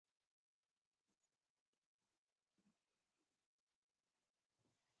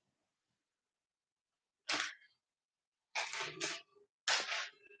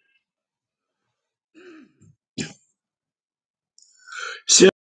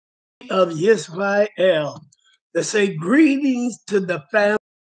of Israel to say greetings to the family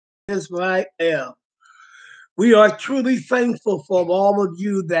of Israel. We are truly thankful for all of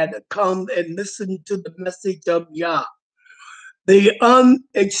you that come and listen to the message of Yah, the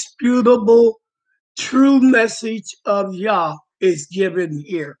unexputable true message of Yah is given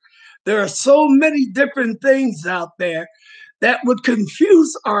here. There are so many different things out there that would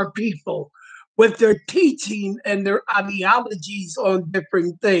confuse our people with their teaching and their ideologies on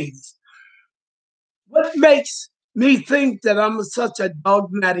different things. What makes me think that I'm such a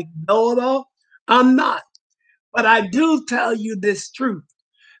dogmatic know-it-all? I'm not. But I do tell you this truth,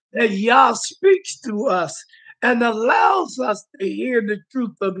 that Yah speaks to us and allows us to hear the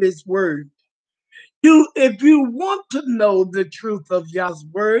truth of his word. If you want to know the truth of Yah's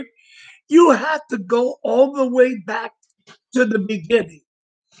word, you have to go all the way back to the beginning.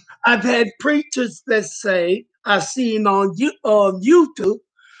 I've had preachers that say, I've seen on YouTube,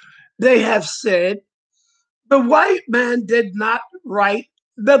 they have said, the white man did not write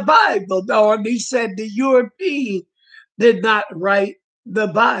the Bible, or he said the European did not write the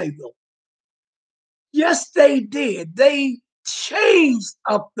Bible. Yes, they did. They changed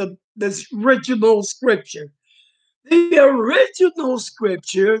up the original scripture. The original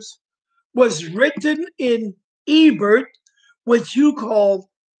scriptures was written in Hebrew, what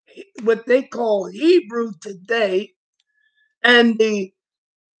they call Hebrew today, and the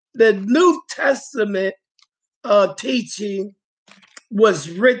New Testament teaching was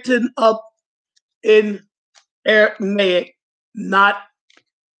written up in Aramaic, not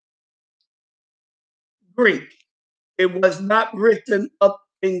Greek. It was not written up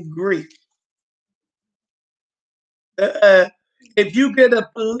in Greek. If you get a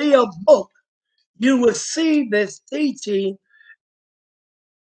Paleo book, you will see this teaching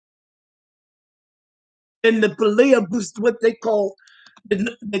in the Paleo books, what they call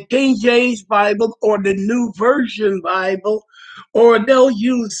the King James Bible or the New Version Bible, or they'll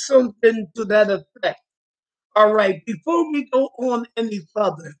use something to that effect. All right, before we go on any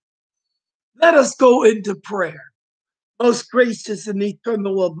further, let us go into prayer. Most gracious and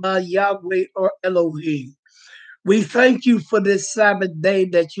eternal Abba, Yahweh or Elohim, we thank you for this Sabbath day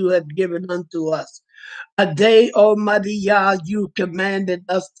that you have given unto us. A day, Almighty Yah, you commanded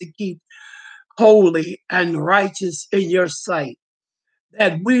us to keep holy and righteous in your sight,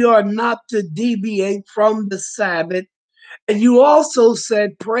 that we are not to deviate from the Sabbath. And you also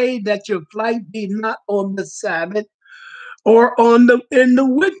said, pray that your flight be not on the Sabbath or in the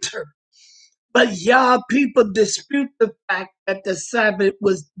winter. But Yah, people dispute the fact that the Sabbath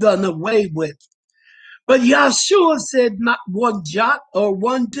was done away with. But Yahshua said, not one jot or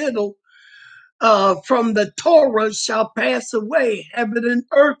one tittle from the Torah shall pass away. Heaven and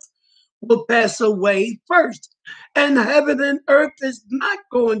earth will pass away first. And heaven and earth is not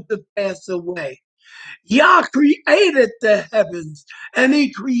going to pass away. Yah created the heavens and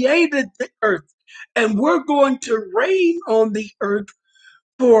he created the earth. And we're going to reign on the earth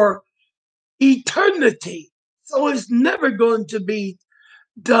for eternity. So it's never going to be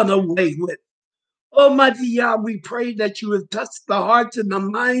done away with. Almighty Yah, we pray that you have touched the hearts and the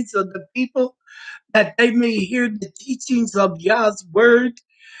minds of the people, that they may hear the teachings of Yah's word,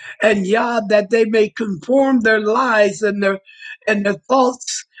 and Yah, that they may conform their lives and their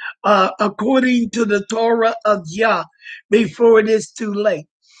thoughts according to the Torah of Yah before it is too late.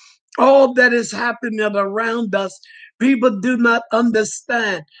 All that is happening around us, people do not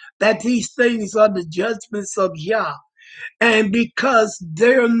understand that these things are the judgments of Yah. And because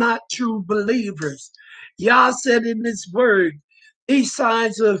they're not true believers, Yah said in his word, these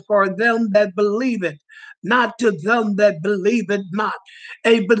signs are for them that believe it, not to them that believe it not.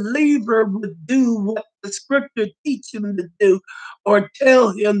 A believer would do what the scripture teach him to do or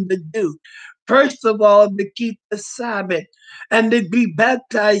tell him to do. First of all, to keep the Sabbath and to be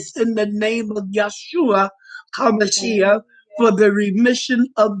baptized in the name of Yeshua HaMashiach for the remission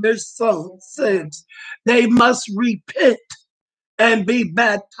of their sins. They must repent and be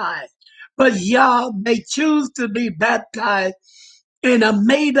baptized. But Yah, they choose to be baptized in a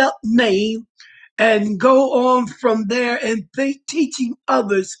made-up name and go on from there and teaching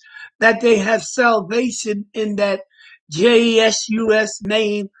others that they have salvation in that JSUS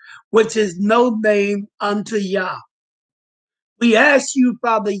name, which is no name unto Yah. We ask you,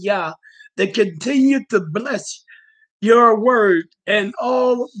 Father Yah, to continue to bless your word and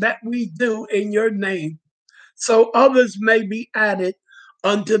all that we do in your name, so others may be added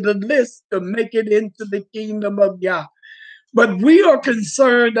unto the list to make it into the kingdom of Yah. But we are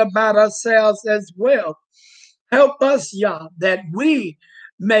concerned about ourselves as well. Help us, Yah, that we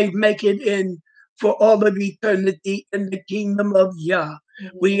may make it in for all of eternity in the kingdom of Yah.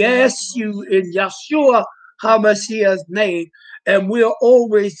 We ask you in Yeshua HaMashiach's name, and we'll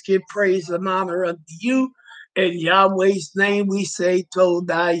always give praise and honor unto you. In Yahweh's name, we say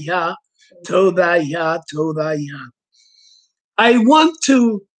Todayah, Todayah, Todayah. I want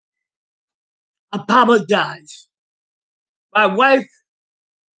to apologize. My wife,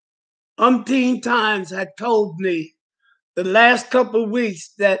 umpteen times, had told me the last couple of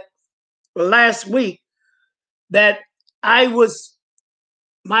weeks that last week that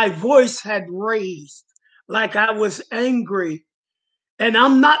my voice had raised, like I was angry. And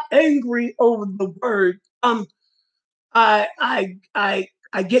I'm not angry over the word. I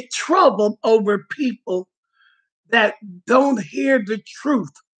get trouble over people that don't hear the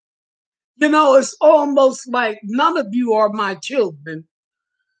truth. You know, it's almost like none of you are my children.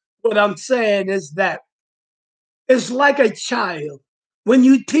 What I'm saying is that it's like a child. When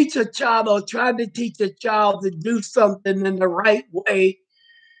you teach a child or try to teach a child to do something in the right way,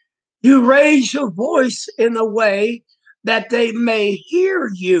 you raise your voice in a way that they may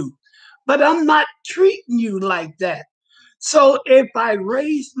hear you. But I'm not treating you like that. So if I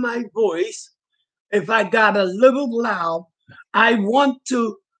raise my voice, if I got a little loud, I want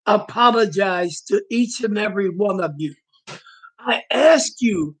to apologize to each and every one of you. I ask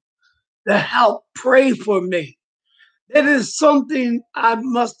you to help pray for me. It is something I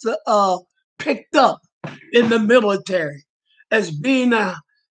must have picked up in the military as being a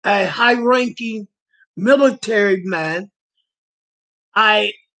high-ranking military man.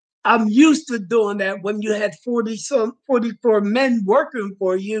 I'm used to doing that. When you had 44 men working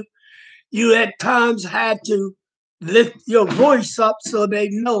for you, you at times had to lift your voice up so they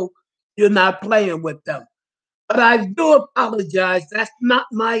know you're not playing with them. But I do apologize. That's not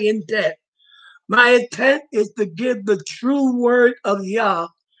my intent. My intent is to give the true word of Yah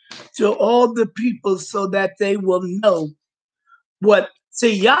to all the people so that they will know what.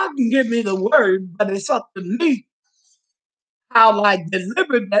 See, Yah can give me the word, but it's up to me how I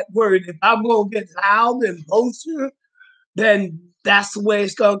deliver that word. If I'm going to get loud and boastful, then that's the way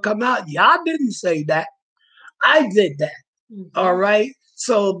it's going to come out. Yah didn't say that. I did that. All right.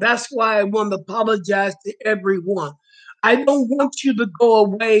 So that's why I want to apologize to everyone. I don't want you to go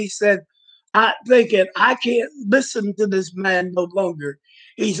away thinking I can't listen to this man no longer.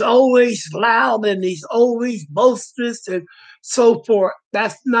 He's always loud and he's always boisterous and so forth.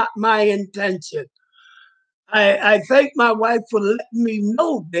 That's not my intention. I thank my wife for letting me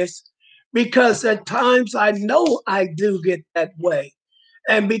know this because at times I know I do get that way.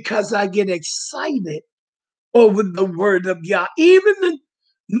 And because I get excited over the word of Yah, even in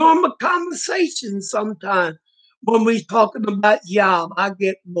normal conversation sometimes when we talking about Yah, I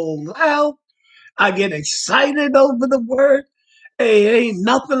get more loud. I get excited over the word. Hey, ain't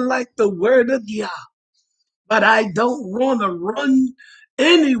nothing like the word of Yah. But I don't want to run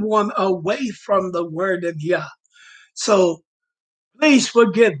anyone away from the word of Yah. So please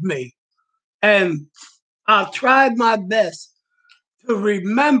forgive me. And I've tried my best to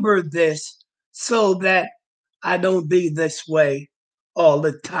remember this so that I don't be this way all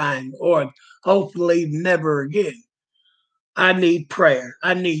the time or hopefully never again. I need prayer.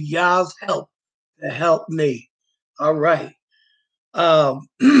 I need y'all's help to help me. All right. Um,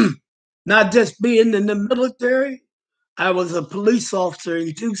 not just being in the military, I was a police officer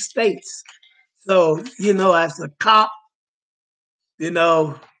in 2 states. So, as a cop, you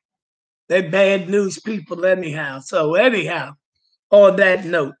know, they bad news people anyhow. So, anyhow, on that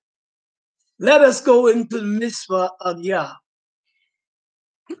note, let us go into the mitzvah of Yah.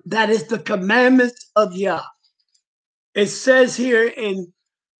 That is the commandments of Yah. It says here in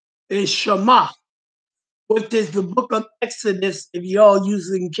Shema, which is the book of Exodus, if y'all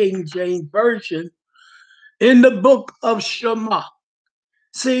using King James Version, in the book of Shema.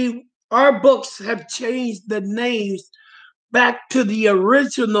 See, our books have changed the names back to the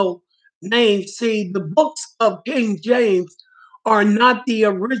original name. See, the books of King James are not the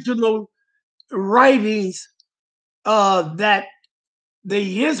original writings that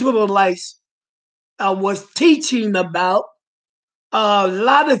the Israelites was teaching about. A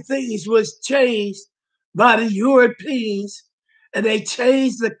lot of things was changed by the Europeans, and they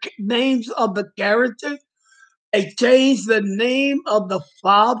changed the names of the characters. They changed the name of the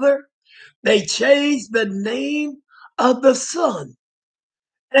Father. They changed the name of the Son.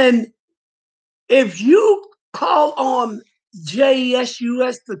 And if you call on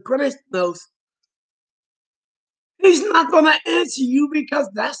Jesus the Christos, he's not going to answer you because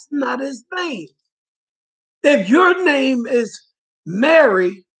that's not his name. If your name is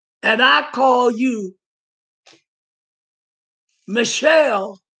Mary and I call you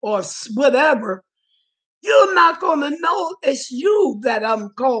Michelle or whatever, You're not going to know it's you that I'm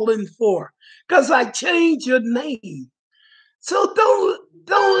calling for because I changed your name. So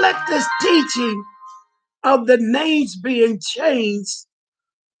don't let this teaching of the names being changed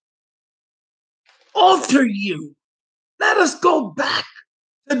alter you. Let us go back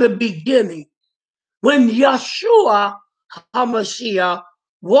to the beginning when Yeshua HaMashiach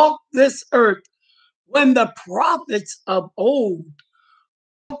walked this earth, when the prophets of old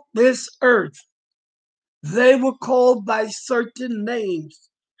walked this earth. They were called by certain names.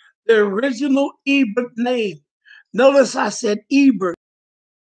 The original Hebrew name. Notice I said Hebrew,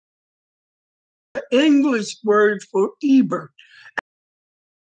 the English word for Hebrew.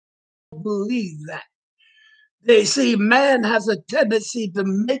 I believe that. They see man has a tendency to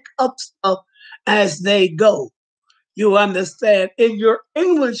make up stuff as they go. You understand? In your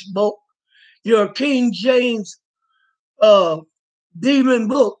English book, your King James demon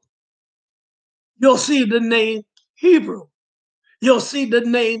book, you'll see the name Hebrew. You'll see the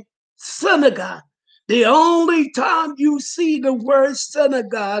name synagogue. The only time you see the word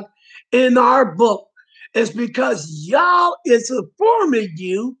synagogue in our book is because Yah is informing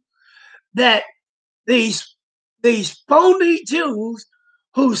you that these phony Jews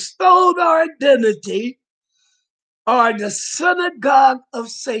who stole our identity are the synagogue of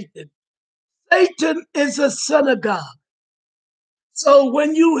Satan. Satan is a synagogue. So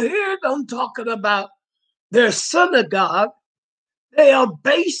when you hear them talking about their synagogue, they are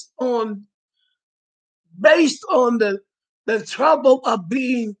based on the trouble of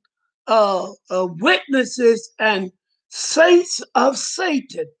being witnesses and saints of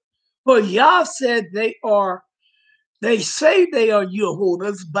Satan. For Yah said they say they are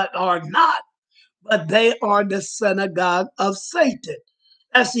Yehudas, but are not, but they are the synagogue of Satan.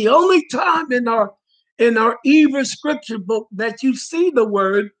 That's the only time in our Hebrew scripture book that you see the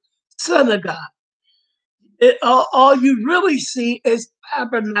word synagogue. All you really see is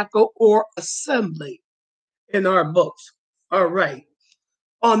tabernacle or assembly in our books. All right.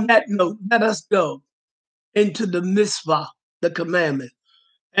 On that note, let us go into the mitzvah, the commandment.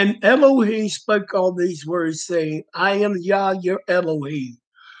 And Elohim spoke all these words, saying, I am Yah, your Elohim,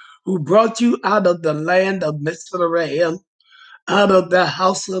 who brought you out of the land of Mitzrayim, out of the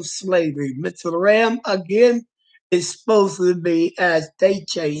house of slavery. Mitzrayim, again, is supposed to be, as they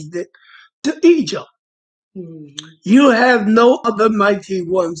changed it, to Egypt. You have no other mighty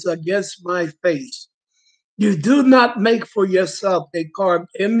ones against my face. You do not make for yourself a carved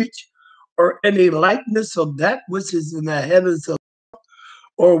image or any likeness of that which is in the heavens above,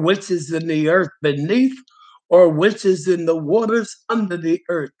 or which is in the earth beneath, or which is in the waters under the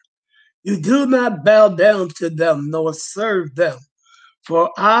earth. You do not bow down to them nor serve them.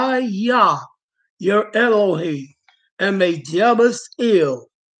 For I, Yah, your Elohim, am a jealous El.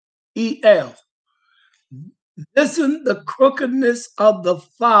 Listen, the crookedness of the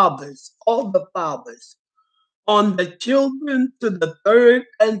fathers, all the fathers, on the children to the third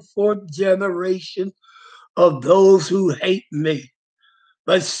and fourth generation of those who hate me,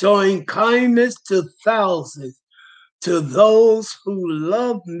 but showing kindness to thousands, to those who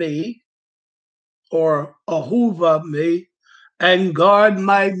love me or ahuva me and guard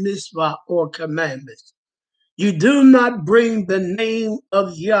my mitzvah or commandments. You do not bring the name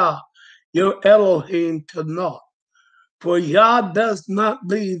of Yah, your Elohim, to naught. For Yah does not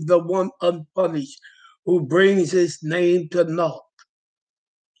leave the one unpunished who brings his name to naught.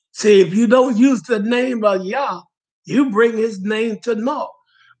 See, if you don't use the name of Yah, you bring his name to naught.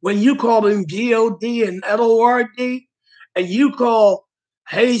 When you call him G-O-D and L-O-R-D, and you call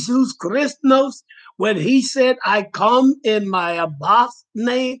Jesus Christos, when he said, I come in my Abba's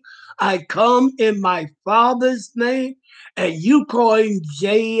name, I come in my Father's name, and you call him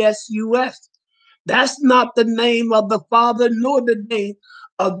J-S-U-S, that's not the name of the Father nor the name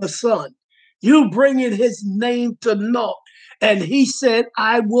of the Son. You bringing his name to naught. And he said,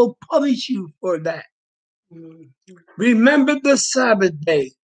 I will punish you for that. Remember the Sabbath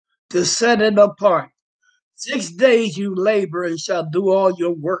day to set it apart. 6 days you labor and shall do all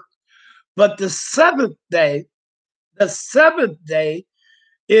your work. But the seventh day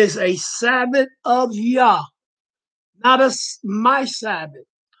is a Sabbath of Yah, not my Sabbath.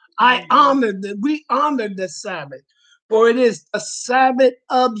 We honor the Sabbath, for it is the Sabbath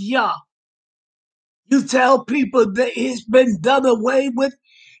of Yah. You tell people that it's been done away with.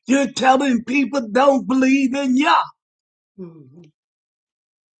 You're telling people don't believe in Yah. The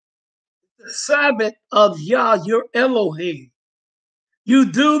Sabbath of Yah, your Elohim.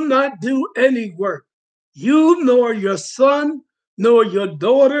 You do not do any work. You nor your son, nor your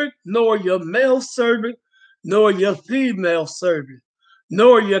daughter, nor your male servant, nor your female servant,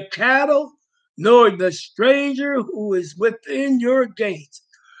 nor your cattle, nor the stranger who is within your gates.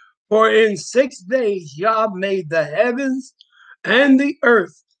 For in 6 days Yah made the heavens and the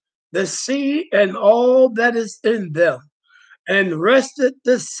earth, the sea, and all that is in them, and rested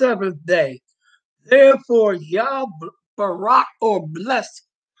the seventh day. Therefore Yah barak or blessed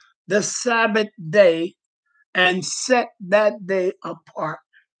the Sabbath day and set that day apart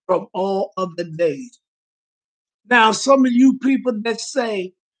from all other days. Now, some of you people that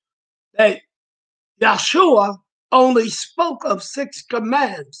say that Yeshua only spoke of 6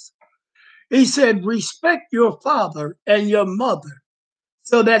 commands. He said, respect your father and your mother,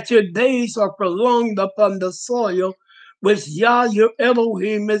 so that your days are prolonged upon the soil which Yah your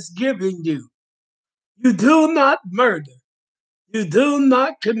Elohim is giving you. You do not murder. You do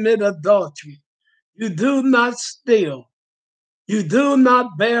not commit adultery. You do not steal. You do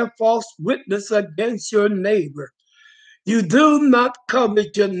not bear false witness against your neighbor. You do not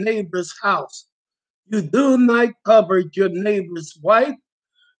covet your neighbor's house. You do not covet your neighbor's wife,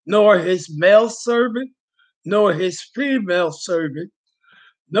 nor his male servant, nor his female servant,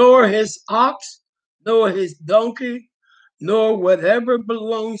 nor his ox, nor his donkey, nor whatever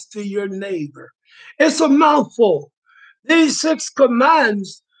belongs to your neighbor. It's a mouthful. These 6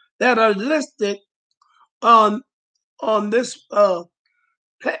 commands that are listed on on this uh,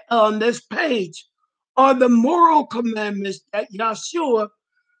 on this page are the moral commandments that Yeshua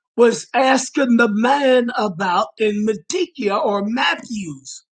was asking the man about in Matthew or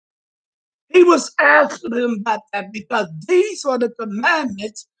Matthew's. He was asking him about that because these are the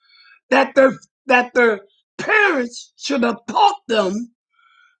commandments that their parents should have taught them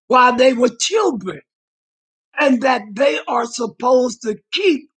while they were children, and that they are supposed to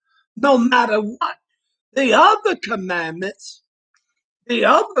keep no matter what. The other commandments, the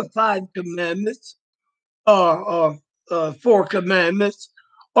other 5 commandments, or 4 commandments,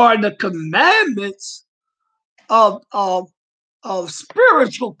 are the commandments of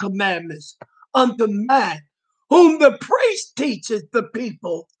spiritual commandments unto man, whom the priest teaches the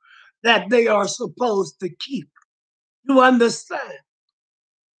people that they are supposed to keep. You understand?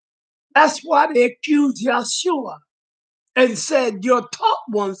 That's why they accused Yeshua and said, your taught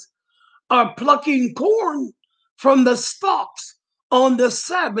ones are plucking corn from the stalks on the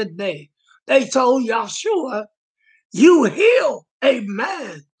Sabbath day. They told Yeshua, you heal a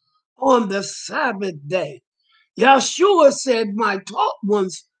man on the Sabbath day. Yeshua said, my taught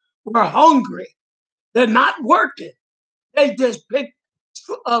ones were hungry. They're not working. They just picked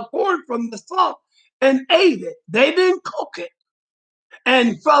corn from the stalk and ate it. They didn't cook it.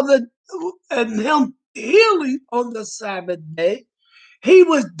 And him healing on the Sabbath day, he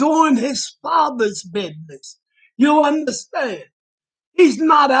was doing his father's business. You understand? He's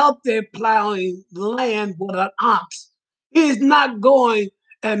not out there plowing land with an ox. He's not going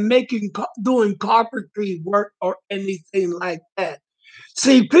and doing carpentry work or anything like that.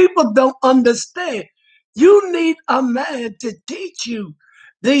 See, people don't understand. You need a man to teach you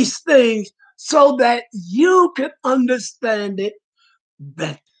these things so that you can understand it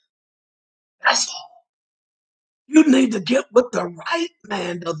better. That's all. You need to get with the right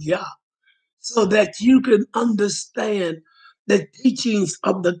man of Yah so that you can understand the teachings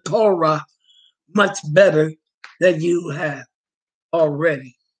of the Torah much better than you have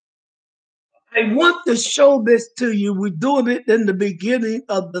already. I want to show this to you. We're doing it in the beginning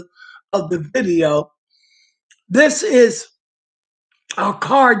of the video. This is our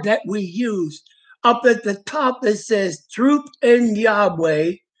card that we use. Up at the top, it says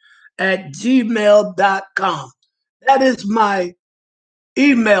truthinyahweh@gmail.com. That is my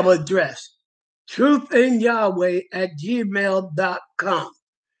email address, truthinyahweh@gmail.com.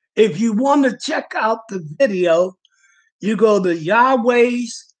 If you want to check out the video, you go to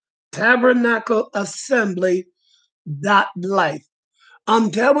Yahweh's Tabernacle Assembly.life. I'm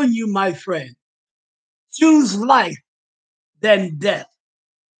telling you, my friend, choose life than death.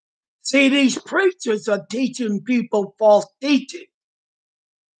 See, these preachers are teaching people false teaching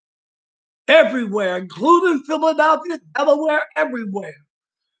everywhere, including Philadelphia, Delaware, everywhere.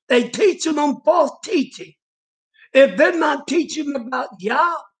 They teaching them false teaching. If they're not teaching about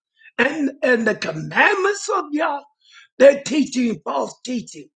Yah and the commandments of Yah, they're teaching false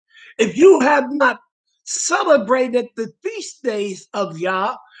teaching. If you have not celebrated the feast days of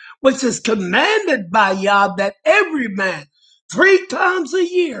Yah, which is commanded by Yah, that every man 3 times a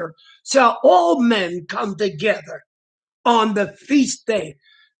year shall all men come together on the feast day.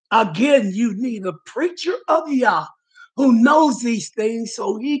 Again, you need a preacher of Yah who knows these things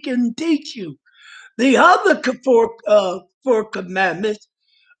so he can teach you. The other 4 commandments,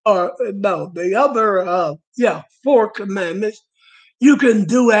 or no, the other 4 commandments you can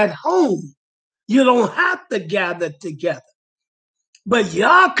do at home. You don't have to gather together. But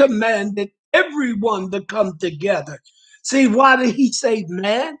Yah commanded everyone to come together. See, why did he say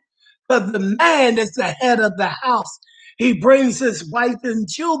man? Because the man is the head of the house. He brings his wife and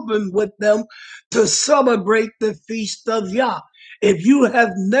children with them to celebrate the feast of Yah. If you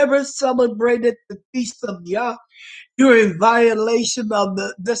have never celebrated the feast of Yah, you're in violation of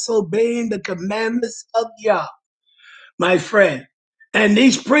the disobeying the commandments of Yah, my friend. And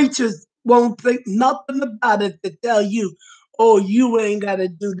these preachers won't think nothing about it to tell you, oh, you ain't got to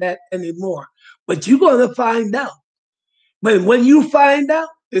do that anymore. But you're going to find out. But when you find out,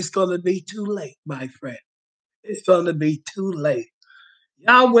 it's going to be too late, my friend. It's going to be too late.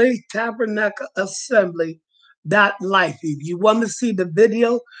 Yahweh Tabernacle Assembly .life. If you want to see the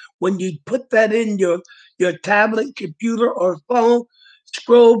video, when you put that in your tablet, computer, or phone,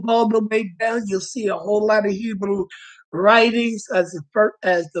 scroll all the way down, you'll see a whole lot of Hebrew writings as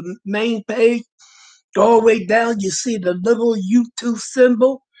the main page. Go all the way down, you see the little YouTube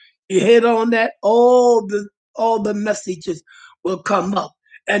symbol. You hit on that, all the messages will come up,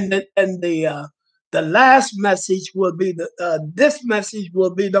 and the last message will be this message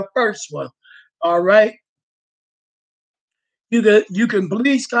will be the first one. All right. You can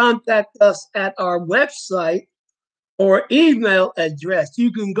please contact us at our website or email address.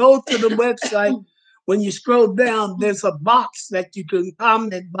 You can go to the website. When you scroll down, there's a box that you can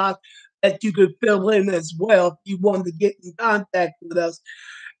comment box that you can fill in as well if you want to get in contact with us.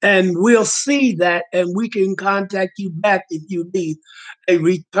 And we'll see that, and we can contact you back if you need a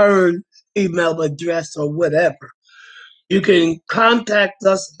return email address or whatever. You can contact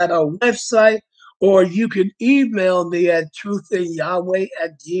us at our website, or you can email me at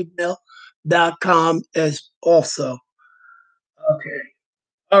truthinYahweh@gmail.com as also. Okay.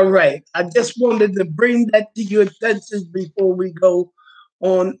 All right. I just wanted to bring that to your attention before we go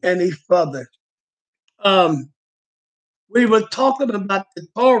on any further. We were talking about the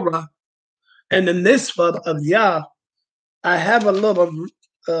Torah and the mitzvah of Yah. I have a little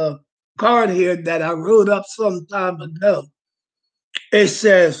card here that I wrote up some time ago. It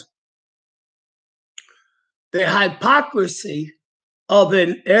says, the hypocrisy of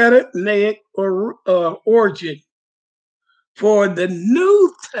an Aramaic origin for the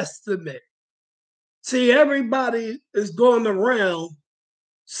New Testament. See, everybody is going around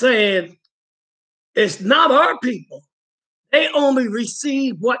saying it's not our people. They only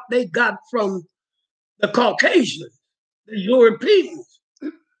receive what they got from the Caucasians, the Europeans.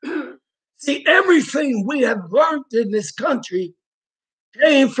 See, everything we have learned in this country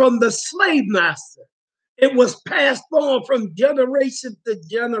came from the slave master. It was passed on from generation to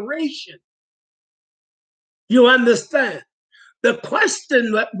generation. You understand? The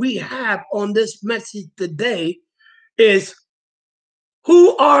question that we have on this message today is,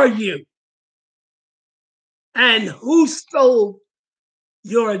 who are you? And who stole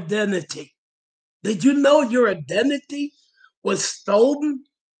your identity? Did you know your identity was stolen?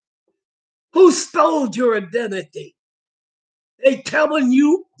 Who stole your identity? They telling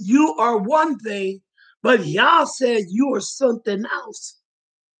you you are one thing, but Yah said you are something else.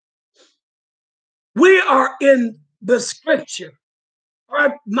 We are in the scripture,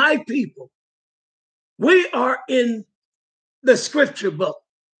 my people. We are in the scripture book,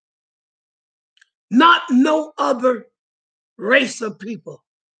 not no other race of people.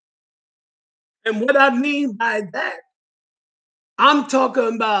 And what I mean by that, I'm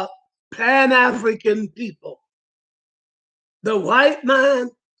talking about Pan-African people. The white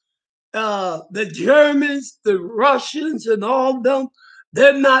man, the Germans, the Russians, and all of them,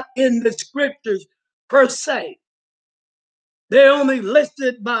 they're not in the scriptures per se. They're only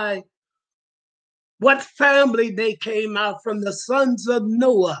listed by what family they came out from, the sons of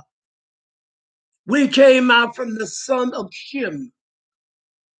Noah. We came out from the son of Shem.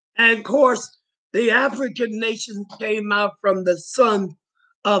 And of course, the African nations came out from the son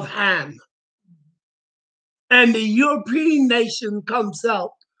of Ham. And the European nation comes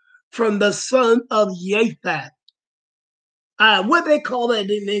out from the son of Japheth. What they call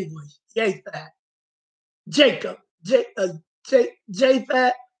that in English? Japheth. Jacob.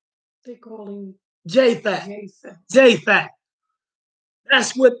 Japheth. They call him Japheth. Japheth.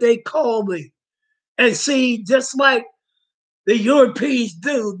 That's what they call me. And see, just like the Europeans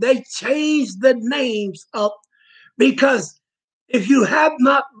do, they change the names up, because if you have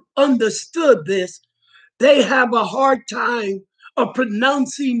not understood this, they have a hard time of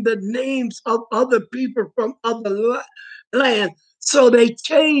pronouncing the names of other people from other lands. So they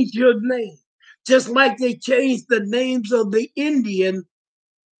change your name. Just like they changed the names of the Indian,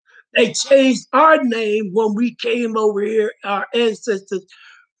 they changed our name when we came over here, our ancestors,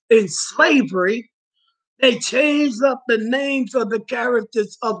 in slavery. They changed up the names of the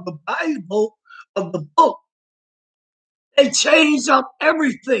characters of the Bible, of the book. They changed up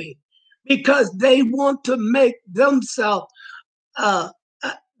everything because they want to make themselves,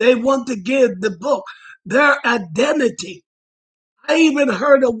 they want to give the book their identity. I even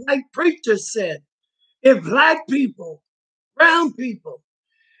heard a white preacher said, if black people, brown people,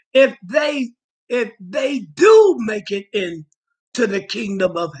 if they do make it into the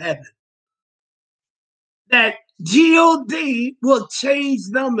kingdom of heaven, that God will change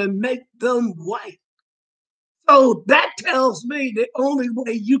them and make them white. So that tells me the only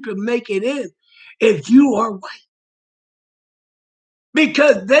way you can make it in if you are white.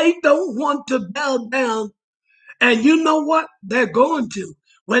 Because they don't want to bow down. And you know what? They're going to.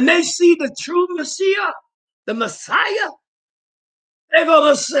 When they see the true Messiah, the Messiah, they're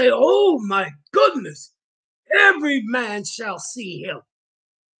going to say, oh my goodness, every man shall see him.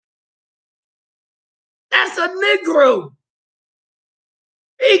 That's a Negro.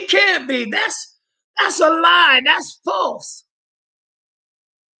 He can't be. That's a lie. That's false.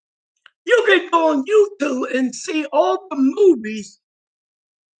 You can go on YouTube and see all the movies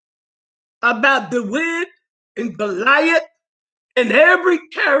about David and Goliath, and every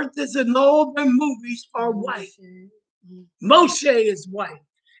characters in all the movies are white. Moshe is white.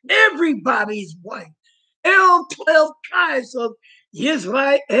 Everybody's white. All 12 tribes of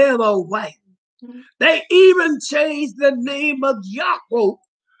Israel are white. They even changed the name of Yaakov,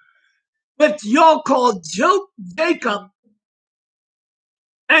 which y'all call Jacob,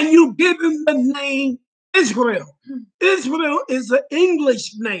 and you give him the name Israel. Israel is an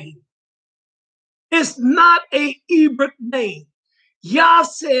English name. It's not a Hebrew name. Yah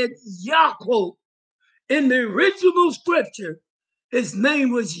said Yaakov. In the original scripture, his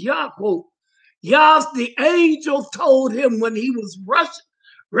name was Yaakov. Yah, the angel, told him when he was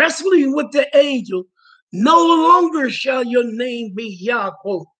wrestling with the angel, no longer shall your name be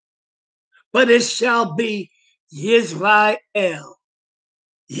Yaakov, but it shall be Yisrael.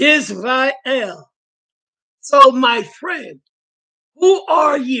 Yisrael. So, my friend, who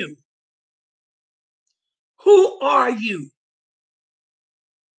are you? Who are you?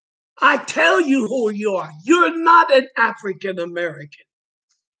 I tell you who you are. You're not an African American.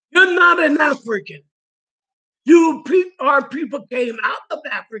 You're not an African. Our people came out of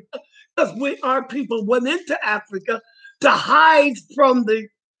Africa because our people went into Africa to hide from the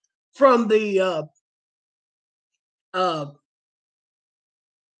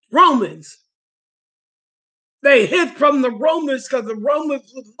Romans. They hid from the Romans because the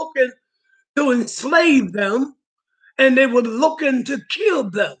Romans were looking to enslave them, and they were looking to kill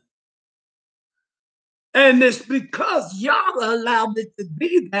them. And it's because Yah allowed it to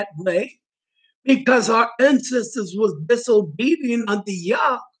be that way, because our ancestors was disobedient unto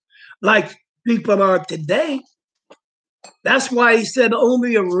Yah, like people are today. That's why he said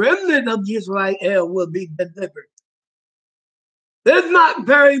only a remnant of Israel will be delivered. There's not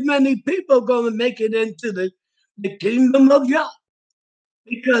very many people going to make it into the kingdom of Yah,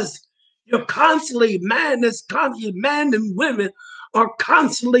 because you're constantly, man and women are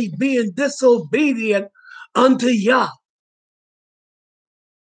constantly being disobedient unto Yah.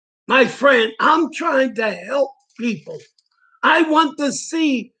 My friend, I'm trying to help people. I want to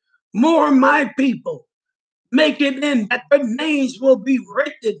see more of my people make it in, that their names will be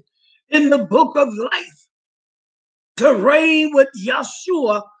written in the book of life to reign with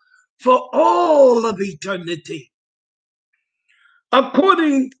Yeshua for all of eternity.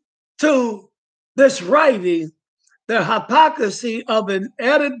 According to this writing, the hypocrisy of an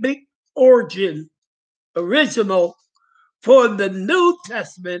Arabic origin, original for the New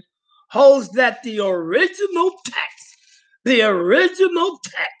Testament, holds that the original text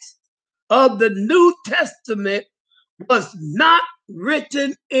of the New Testament was not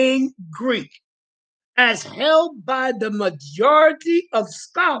written in Greek, as held by the majority of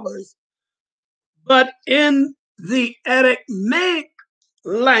scholars, but in the Aramaic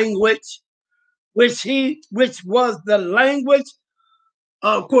language, which was the language,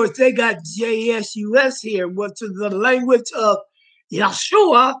 of course, they got JSUS here, which is the language of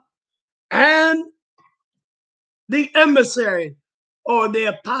Yeshua and the emissary or the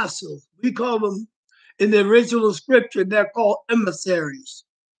apostles. We call them, in the original scripture, they're called emissaries.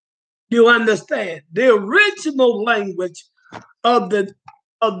 You understand? The original language of the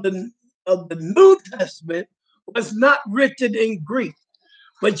New Testament was not written in Greek.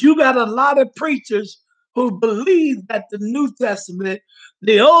 But you got a lot of preachers who believe that the New Testament,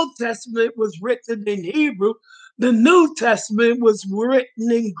 the Old Testament was written in Hebrew, the New Testament was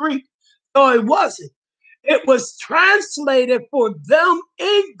written in Greek. No, it wasn't. It was translated for them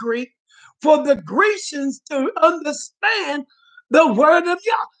in Greek for the Grecians to understand the word of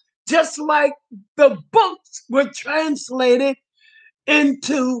Yah. Just like the books were translated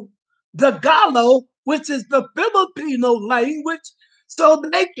into the Galo, which is the Filipino language, so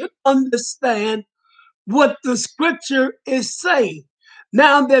they can understand what the scripture is saying.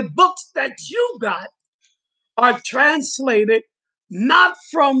 Now, the books that you got are translated not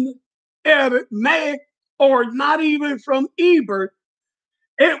from Aramaic or not even from Hebrew.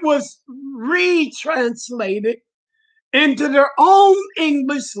 It was retranslated into their own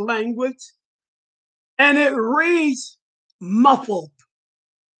English language, and it reads muffled.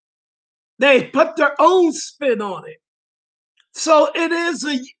 They put their own spin on it. So it is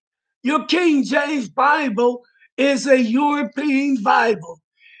your King James Bible is a European Bible.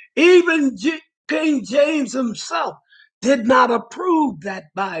 Even King James himself did not approve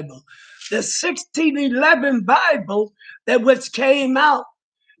that Bible. The 1611 Bible that which came out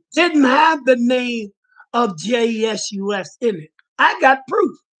didn't have the name of JSUS in it. I got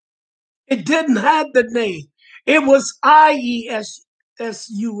proof. It didn't have the name. It was IESUS,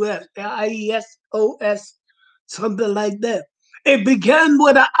 IESOS, something like that. It began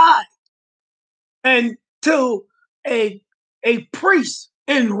with an I. And to a priest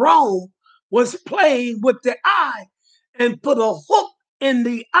in Rome was playing with the eye and put a hook in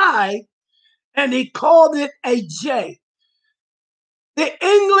the eye, and he called it a J. The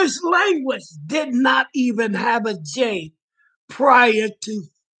English language did not even have a J prior to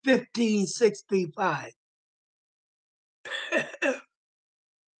 1565.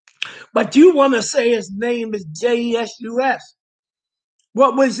 But you want to say his name is JSUS.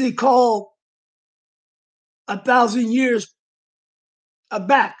 What was he called 1,000 years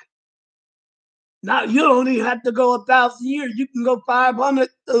back? Now, you don't even have to go 1,000 years. You can go 500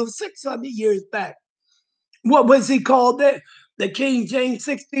 or 600 years back. What was he called then? The King James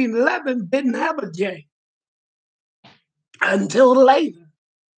 1611 didn't have a J until later.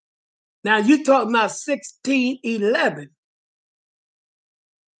 Now, you're talking about 1611.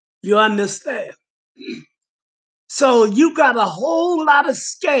 You understand? So you got a whole lot of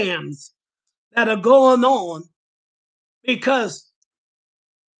scams that are going on because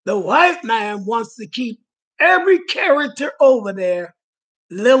the white man wants to keep every character over there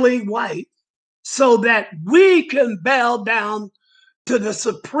lily white so that we can bow down to the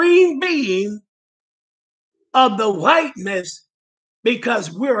supreme being of the whiteness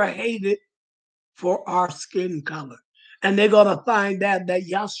because we're hated for our skin color. And they're going to find out that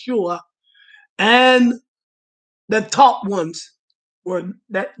Yeshua and the top ones were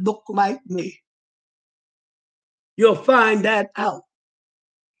that look like me. You'll find that out.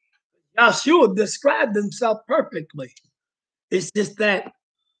 Yeshua described himself perfectly. It's just that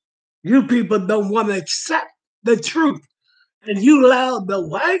you people don't want to accept the truth. And you allow the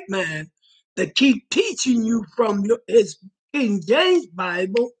white man to keep teaching you from his King James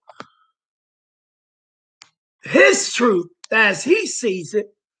Bible, his truth as he sees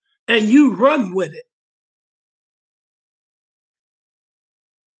it, and you run with it.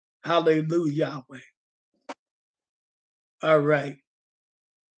 Hallelujah, Yahweh. All right.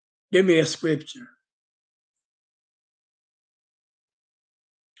 Give me a scripture.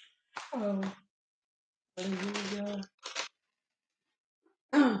 Oh, hallelujah.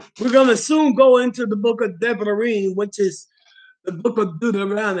 We're going to soon go into the book of Devarim, which is the book of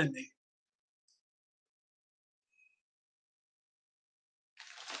Deuteronomy.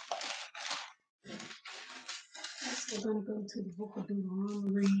 We're going to go to the book of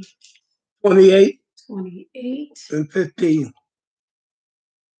Deuteronomy 28 and 15.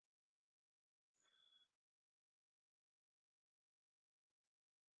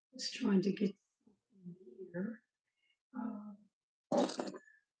 Just trying to get here.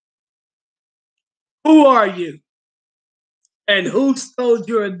 Who are you? And who stole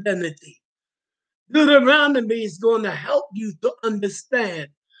your identity? Deuteronomy is going to help you to understand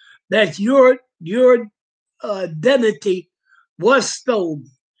that your identity was stolen.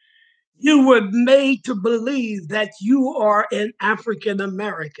 You were made to believe that you are an African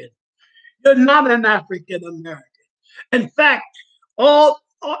American. You're not an African American. In fact,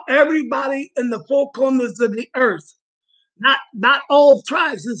 everybody in the four corners of the earth, not all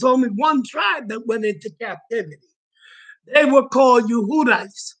tribes, there's only one tribe that went into captivity. They were called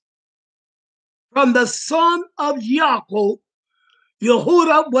Yehudites. From the son of Yaakov,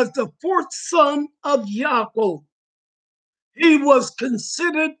 Yehuda was the fourth son of Yaakov. He was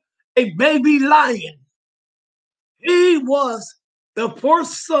considered a baby lion. He was the fourth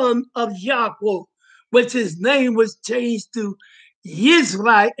son of Yaakov, which his name was changed to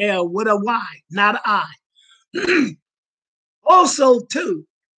Yisrael with a Y, not I. Also, too,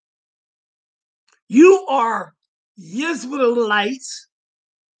 you are Israelites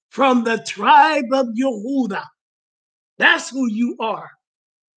from the tribe of Yehuda. That's who you are.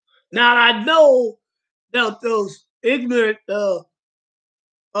 Now, I know that those ignorant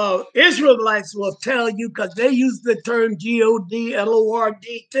Israelites will tell you, because they use the term Godlord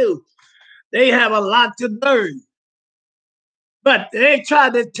too. They have a lot to learn. But they try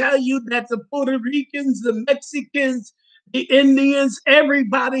to tell you that the Puerto Ricans, the Mexicans, the Indians,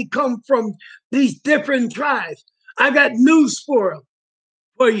 everybody come from these different tribes. I got news for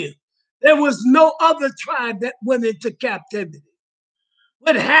you. There was no other tribe that went into captivity.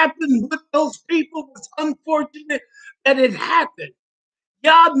 What happened with those people was unfortunate that it happened.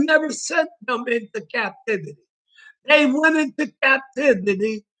 God never sent them into captivity. They went into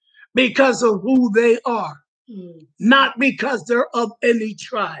captivity because of who they are, not because they're of any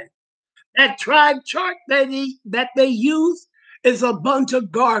tribe. That tribe chart that they use is a bunch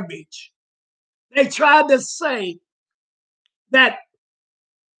of garbage. They tried to say that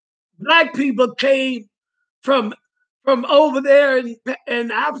black people came from over there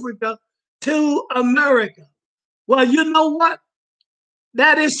in Africa to America. Well, you know what?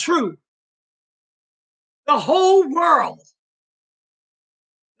 That is true. The whole world,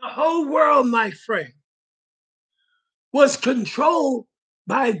 my friend, was controlled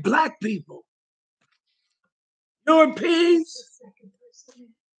by black people. Europeans.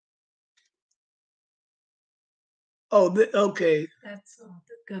 Oh, okay. That's the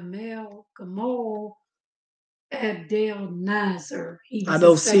Gamal Abdel Nasser. I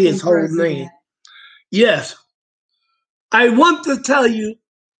don't see his whole name. Yes. I want to tell you,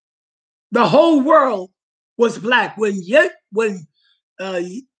 the whole world was black when Yethat, when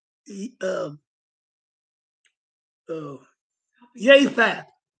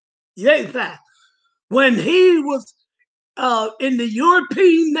he was in the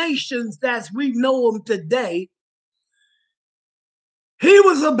European nations as we know them today, he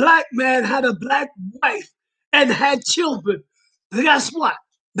was a black man, had a black wife, and had children. Guess what?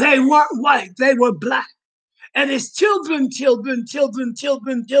 They weren't white, they were black. And his children,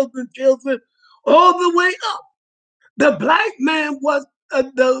 all the way up. The black man was,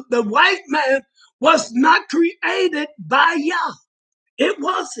 the white man was not created by Yah. It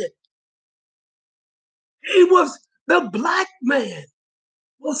wasn't. He was, the black man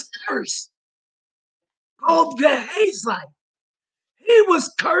was cursed, called Gehazi. He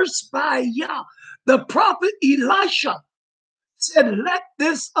was cursed by Yah. The prophet Elisha said, let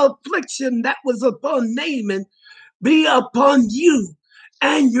this affliction that was upon Naaman be upon you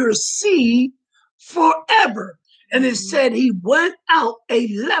and your seed forever. And it said he went out a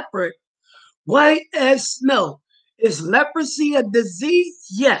leopard, white as snow. Is leprosy a disease?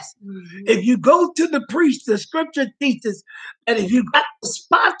 Yes. If you go to the priest, the scripture teaches that if you got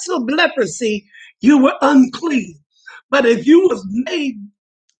spots of leprosy, you were unclean. But if you was made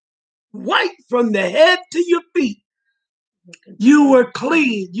white from the head to your feet, you were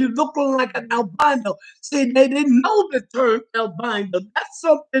clean. You looking like an albino. See, they didn't know the term albino. That's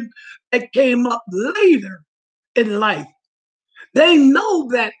something that came up later in life. They know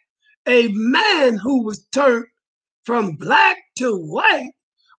that a man who was turned from black to white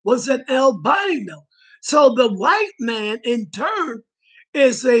was an albino. So the white man, in turn,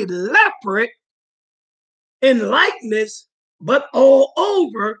 is a leopard in likeness, but all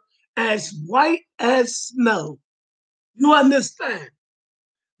over as white as snow. You understand?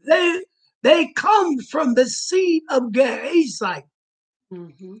 They come from the seed of Gehazi.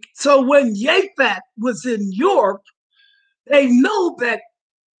 So when Japheth was in Europe, they know that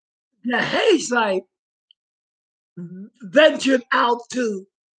Gehazi ventured out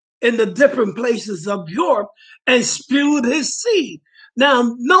in the different places of Europe and spewed his seed.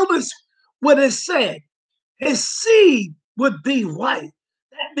 Now, notice what it said. His seed would be white.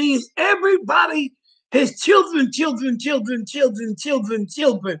 That means everybody, his children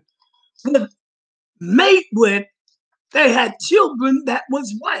would mate with, they had children that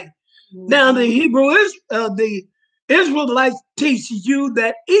was white. Now, the Israelites teach you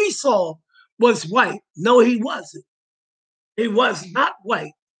that Esau was white. No, he wasn't. He was not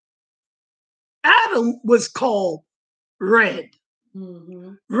white. Adam was called red.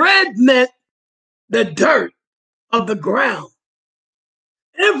 Red meant the dirt of the ground.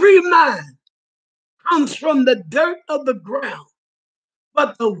 Every man comes from the dirt of the ground.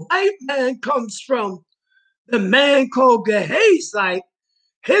 But the white man comes from the man called Gehazi.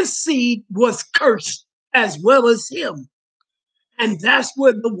 His seed was cursed as well as him. And that's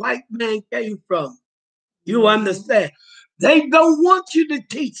where the white man came from. You understand? They don't want you to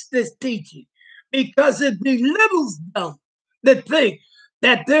teach this teaching because it belittles them to think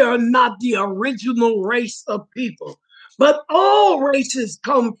that they are not the original race of people. But all races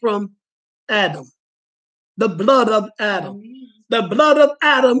come from Adam, the blood of Adam. The blood of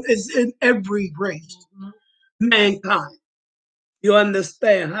Adam is in every race, mankind. You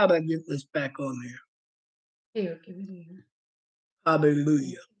understand? How do I get this back on here? Here, give it here.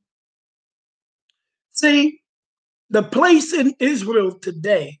 Hallelujah. See, the place in Israel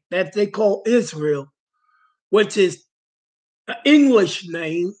today that they call Israel, which is an English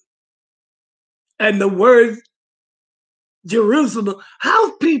name, and the word Jerusalem,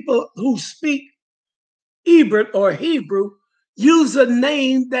 how people who speak Hebrew or Hebrew use a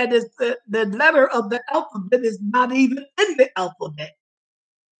name that is the letter of the alphabet is not even in the alphabet.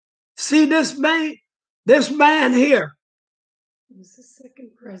 See this man? This man here. He was the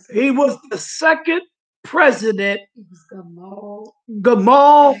second president. He was the second president. It was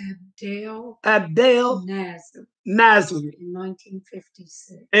Gamal Abdel Nasser in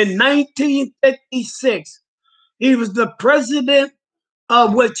 1956. In 1956, he was the president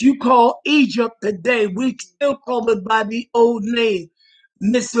of what you call Egypt today. We still call it by the old name,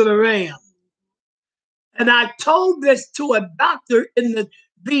 Mizraim. And I told this to a doctor in the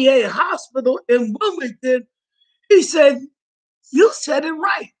VA hospital in Wilmington. He said, "You said it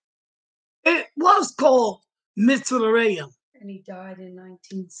right. It was called Mizraim." And he died in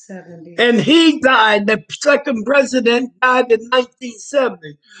 1970. And he died, the second president died in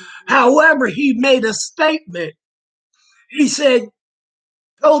 1970. However, he made a statement. He said,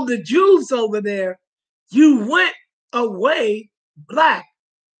 told the Jews over there, "You went away black,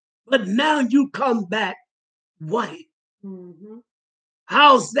 but now you come back white."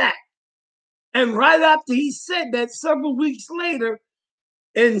 How's that? And right after he said that, several weeks later,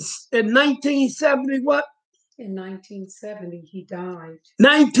 in 1970, what? In 1970, he died.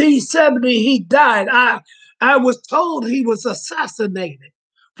 1970, he died. I was told he was assassinated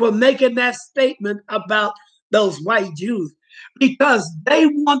for making that statement about those white Jews, because they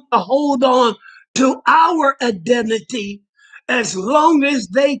want to hold on to our identity as long as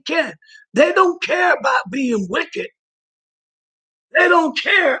they can. They don't care about being wicked. They don't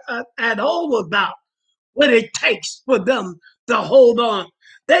care at all about what it takes for them to hold on.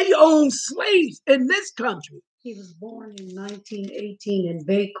 They own slaves in this country. He was born in 1918 in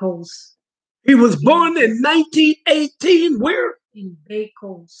Beykoz. He was born in 1918, where? In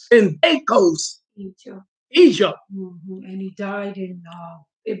Beykoz. In Beykoz, Egypt. And he died in,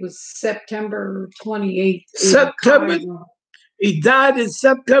 it was September 28th. September. He died in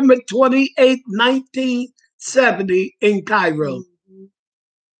September 28th, 1970 in Cairo.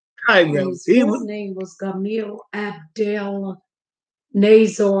 Cairo. His full name was Gamil Abdel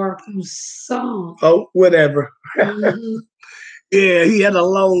Nasser Hussein. Oh, whatever. Yeah, he had a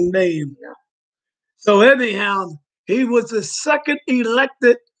long name. Yeah. So anyhow, he was the second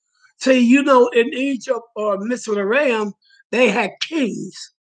elected. See, you know, in Egypt or Mizraim, they had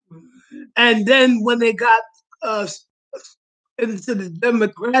kings. And then when they got into the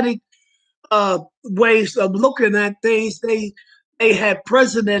democratic ways of looking at things, they had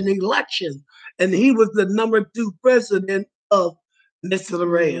president election, and he was the number 2 president of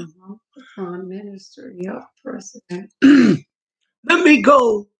Mizraim. Prime Minister, president. Let me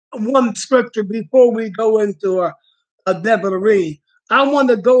go one scripture before we go into our Deborah. I want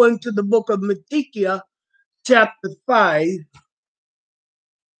to go into the book of Matthew, chapter 5.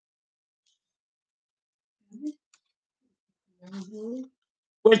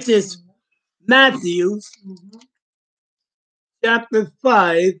 Which is Matthew, chapter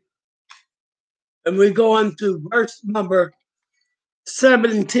 5, and we go on to verse number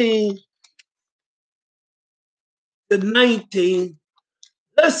 17 to 19.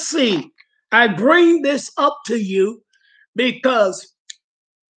 Let's see. I bring this up to you because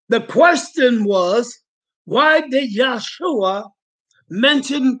the question was, why did Yeshua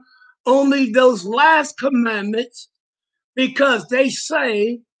mention only those last commandments? Because they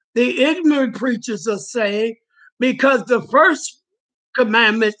say, the ignorant preachers are saying, because the first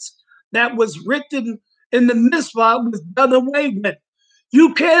commandments that was written in the Mitzvah was done away with.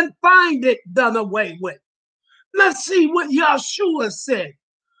 You can't find it done away with. Let's see what Yeshua said.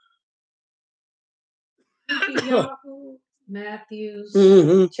 Matthew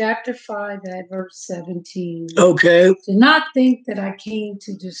chapter 5 at verse 17. Okay. Do not think that I came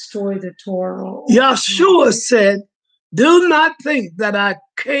to destroy the Torah. Yeshua said, do not think that I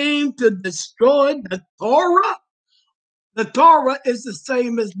came to destroy the Torah. The Torah is the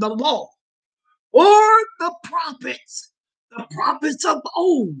same as the law or the prophets of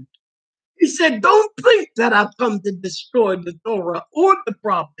old. He said, don't think that I've come to destroy the Torah or the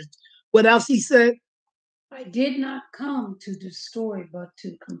prophets. What else he said? I did not come to destroy, but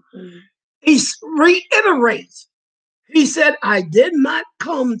to complete. He reiterates. He said, I did not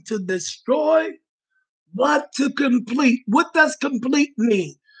come to destroy, but to complete. What does complete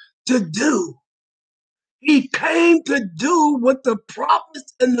mean? To do. He came to do what the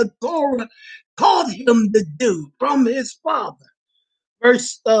prophets and the Torah taught him to do from his father.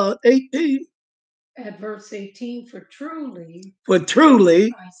 Verse 18. At verse 18, for truly I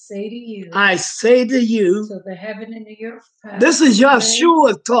say to you, till the heaven and the earth pass. This is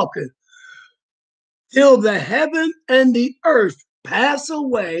Yeshua talking. Till the heaven and the earth pass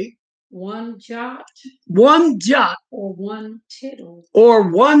away, one jot or one tittle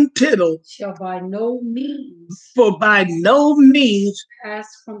shall by no means pass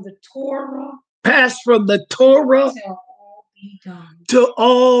from the Torah till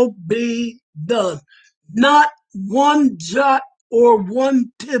all be done. Not one jot or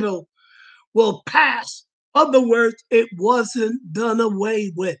one tittle will pass. Other words, it wasn't done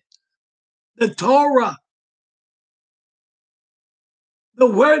away with. The Torah, the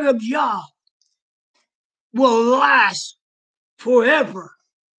word of Yah, will last forever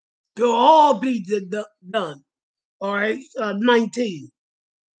till all be done. All right, 19.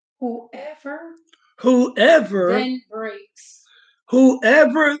 Whoever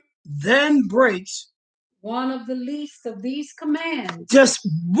then breaks one of the least of these commands, just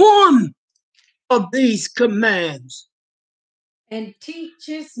one of these commands, and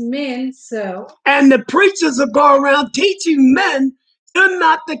teaches men so. And the preachers will go around teaching men you're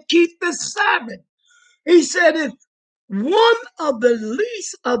not to keep the Sabbath. He said, if one of the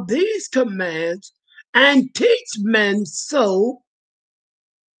least of these commands and teach men so,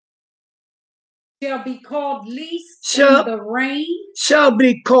 shall be called least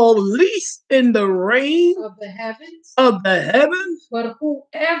in the reign of the heavens.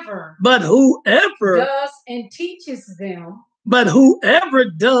 But whoever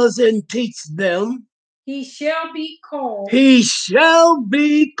does and teaches them, he shall be called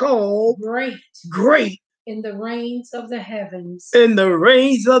great in the reigns of the heavens.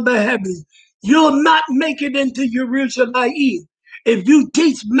 You'll not make it into Yerushalayim if you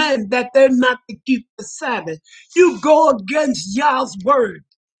teach men that they're not to keep the Sabbath. You go against Yah's word.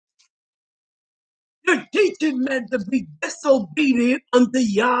 You're teaching men to be disobedient unto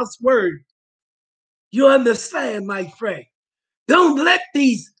Yah's word. You understand, my friend? Don't let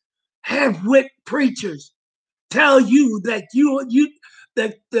these half-wit preachers tell you that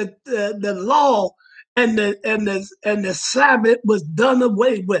the law and the Sabbath was done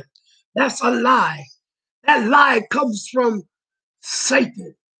away with. That's a lie. That lie comes from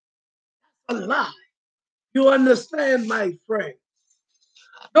Satan. A lie. You understand, my friend?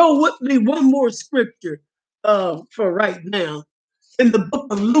 Go with me one more scripture for right now in the book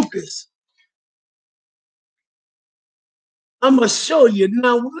of Lucas. I'm going to show you.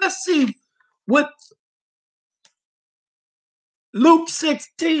 Now, let's see what Luke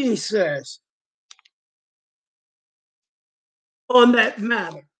 16 says on that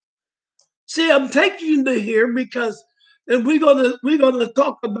matter. See, I'm taking you to here because we're gonna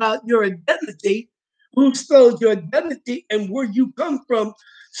talk about your identity, who stole your identity, and where you come from.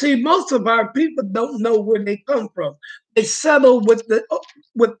 See, most of our people don't know where they come from. They settle with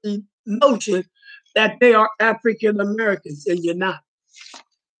the notion that they are African Americans, and you're not.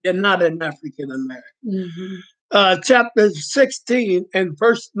 You're not an African American. Mm-hmm. Chapter 16 and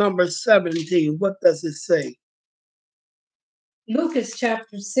verse number 17. What does it say? Lucas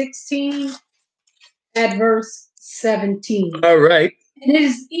chapter 16 at verse 17. All right. And it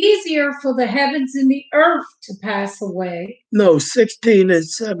is easier for the heavens and the earth to pass away. No, 16 and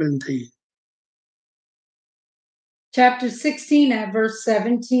 17. Chapter 16 at verse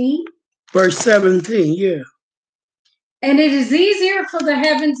 17. Verse 17, yeah. And it is easier for the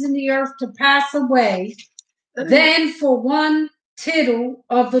heavens and the earth to pass away than for one tittle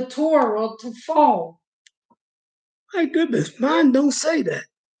of the Torah to fall. My goodness, mine don't say that.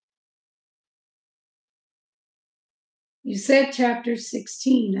 You said chapter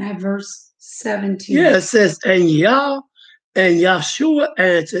 16 at verse 17. Yeah, it says, and Yahshua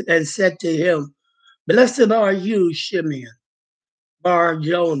answered and said to him, blessed are you, Shimeon, Bar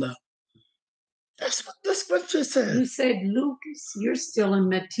Jonah. That's what the scripture says. You said Lucas, you're still in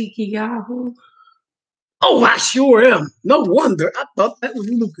Matikiyahu. Oh, I sure am. No wonder. I thought that was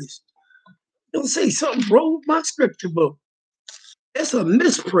Lucas. Don't say something wrong with my scripture book. It's a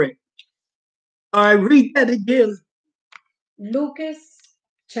misprint. All right, read that again. Lucas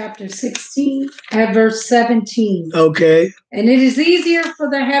chapter 16 at verse 17. Okay. And it is easier for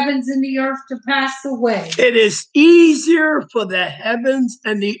the heavens and the earth to pass away. It is easier for the heavens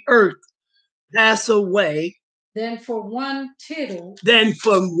and the earth pass away than for one tittle. Than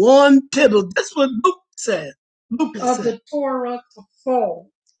from one tittle. That's what Luke said. Of the Torah to fall.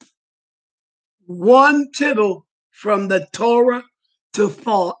 One tittle from the Torah to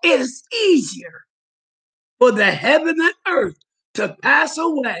fall. It is easier for the heaven and earth to pass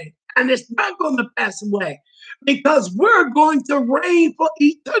away. And it's not going to pass away because we're going to reign for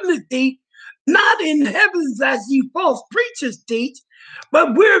eternity, not in heavens as you false preachers teach,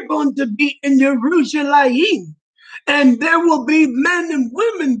 but we're going to be in Jerusalem. And there will be men and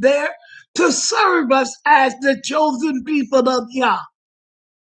women there to serve us as the chosen people of Yah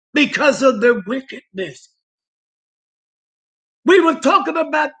because of their wickedness. We were talking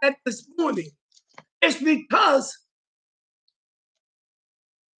about that this morning. It's because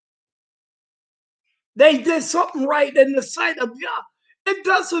they did something right in the sight of Yah. It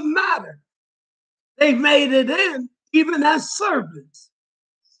doesn't matter. They made it in even as servants.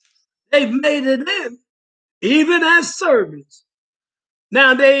 They've made it in even as servants.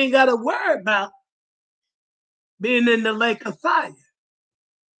 Now they ain't got to worry about being in the lake of fire.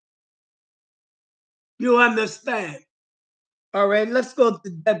 You understand? All right, let's go to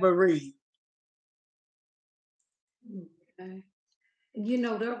Deborah. Okay. You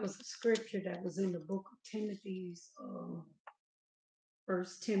know, there was a scripture that was in the book of Timothy's,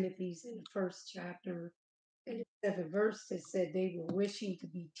 First Timothy's in the first chapter, in the 7th verse, that said they were wishing to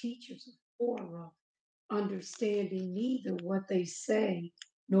be teachers of Torah, understanding neither what they say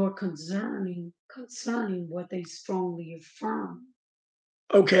nor concerning what they strongly affirm.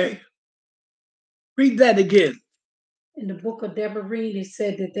 Okay. Read that again. In the book of Devarim, it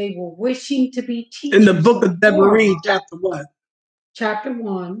said that they were wishing to be teachers. In the book of Devarim, chapter what? Chapter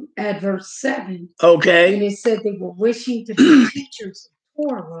 1, at verse 7. Okay. And it said they were wishing to be teachers of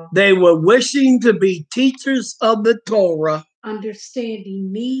Torah. They were wishing to be teachers of the Torah.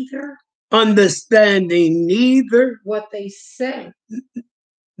 Understanding neither what they said.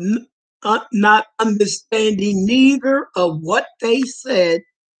 Not understanding neither of what they said.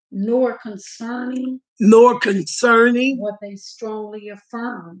 Nor concerning what they strongly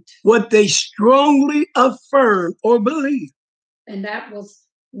affirmed. What they strongly affirmed or believed. And that was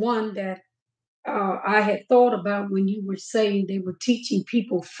one that I had thought about when you were saying they were teaching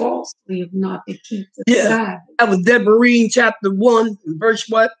people falsely of not to keep the Sabbath. That was Devarim chapter 1, verse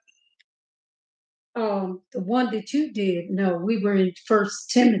what? The one that you did. No, we were in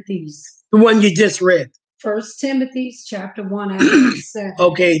First Timothy's. The one you just read. First Timothy's chapter 1 and verse 7.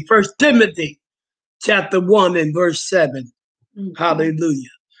 Okay, First Timothy chapter 1 and verse 7. Mm-hmm. Hallelujah.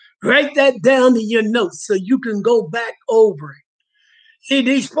 Write that down in your notes so you can go back over it. See,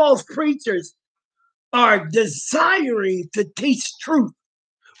 these false preachers are desiring to teach truth,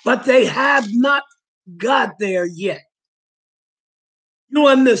 but they have not got there yet. You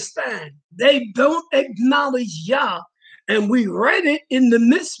understand? They don't acknowledge Yah. And we read it in the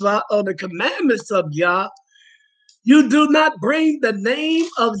mitzvah of the commandments of Yah. You do not bring the name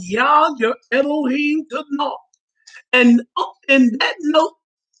of Yah, your Elohim, to naught. And in that note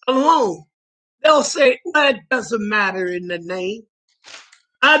alone, they'll say, well, it doesn't matter in the name.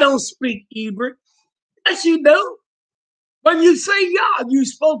 I don't speak Hebrew. Yes, you do. When you say Yah, you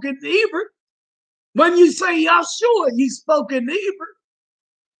spoke in Hebrew. When you say Yahshua, you spoke in Hebrew.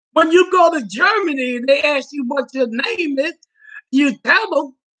 When you go to Germany and they ask you what your name is, you tell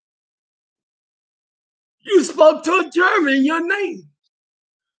them you spoke to a German your name.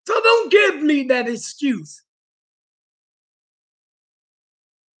 So don't give me that excuse.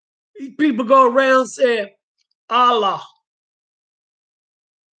 People go around saying Allah.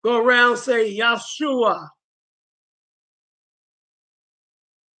 Go around saying Yahshua.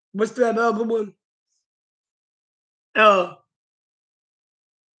 What's that other one?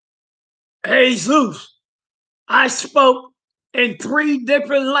 Jesus. I spoke in 3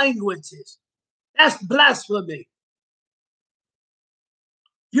 different languages. That's blasphemy.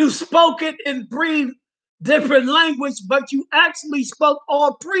 You spoke it in 3 different languages, but you actually spoke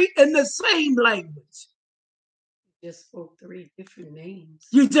all 3 in the same language. You just spoke 3 different names.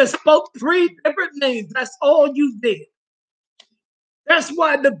 You just spoke 3 different names. That's all you did. That's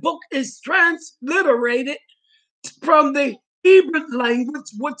why the book is transliterated from the Hebrew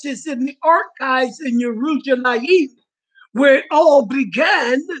language, which is in the archives in Jerusalem, where it all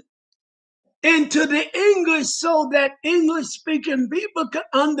began, into the English so that English-speaking people could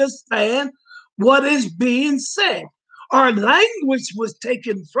understand what is being said. Our language was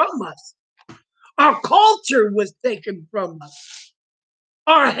taken from us. Our culture was taken from us.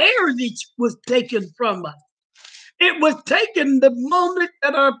 Our heritage was taken from us. It was taken the moment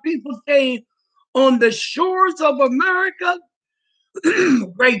that our people came on the shores of America,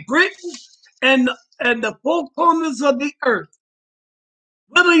 Great Britain, and the four corners of the earth.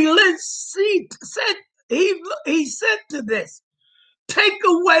 Willie Lynch he said to this, take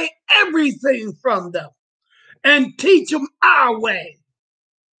away everything from them and teach them our way.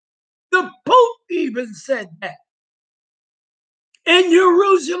 The Pope even said that. In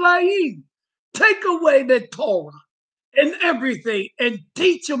Jerusalem, take away the Torah and everything and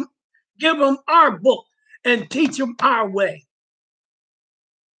teach them, give them our book and teach them our way.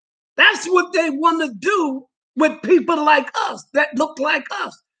 That's what they want to do with people like us that look like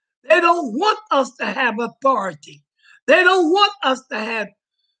us. They don't want us to have authority. They don't want us to have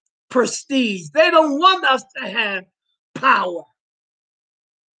prestige. They don't want us to have power.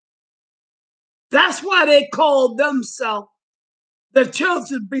 That's why they call themselves the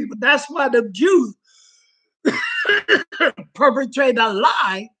chosen people. That's why the Jews perpetrate a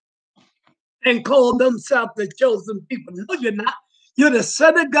lie and call themselves the chosen people. No, you're not. You're the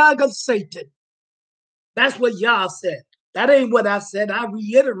synagogue of Satan. That's what Yah said. That ain't what I said. I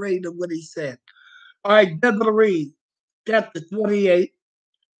reiterated what he said. All right, Devarim, chapter 28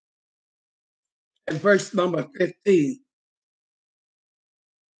 and verse number 15.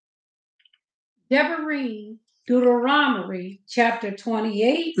 Devarim, Deuteronomy, chapter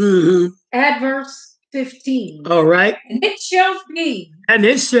 28, at verse 15. All right. And it shall be. And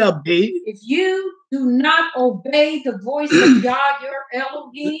it shall be. If you do not obey the voice of Yah, your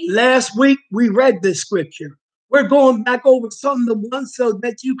Elohim. Last week we read this scripture. We're going back over some of the ones so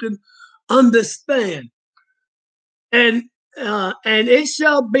that you can understand. And it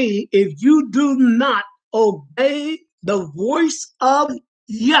shall be if you do not obey the voice of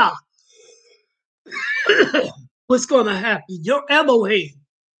Yah. What's going to happen? Your Elohim.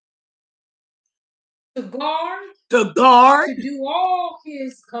 To guard. To do all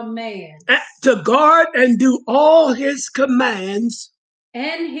his commands. To guard and do all his commands.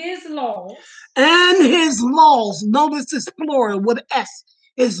 And his laws. And his laws. Notice it's plural with S.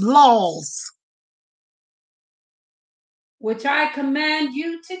 His laws. Which I command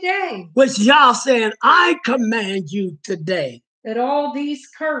you today. Which Yah saying, I command you today. That all these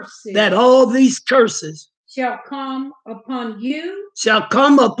curses. Shall come upon you.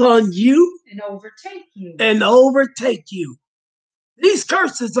 And overtake you. These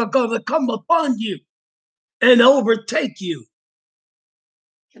curses are going to come upon you and overtake you.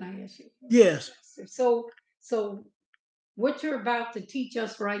 Can I ask you? Yes. So what you're about to teach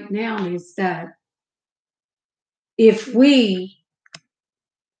us right now is that if we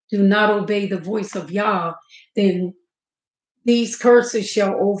do not obey the voice of Yah, then these curses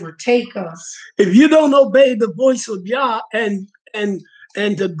shall overtake us. If you don't obey the voice of Yah and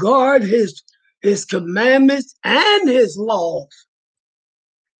to guard his commandments and his laws,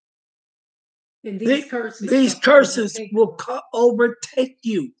 and these curses will overtake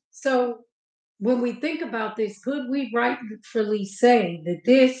you. So when we think about this, could we rightfully say that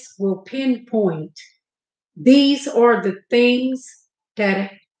this will pinpoint these are the things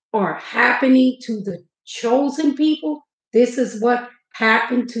that are happening to the chosen people? This is what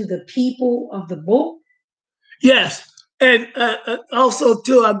happened to the people of the book? Yes. And also,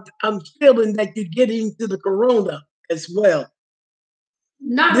 too, I'm feeling that you're getting to the corona as well.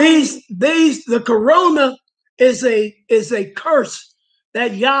 The corona is a curse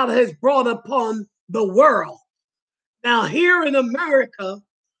that Yah has brought upon the world. Now, here in America,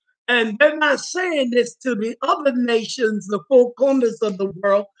 and they're not saying this to the other nations, the four corners of the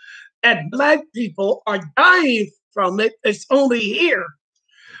world, that Black people are dying from it. It's only here.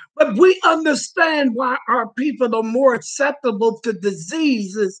 But we understand why our people are more acceptable to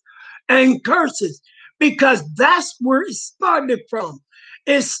diseases and curses, because that's where it started from.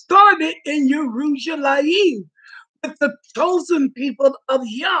 It started in Jerusalem with the chosen people of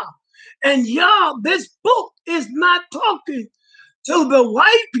Yah. And Yah, this book is not talking to the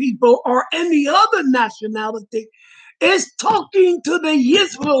white people or any other nationality. It's talking to the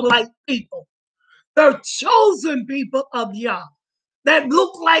Israelite people, the chosen people of Yah, that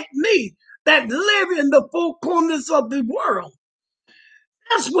look like me, that live in the four corners of the world.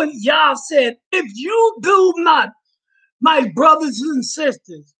 That's what Yah said. If you do not, my brothers and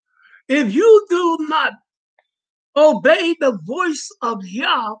sisters, if you do not obey the voice of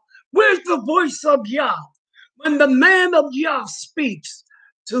Yah, where's the voice of Yah? When the man of Yah speaks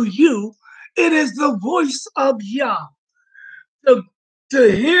to you, it is the voice of Yah. To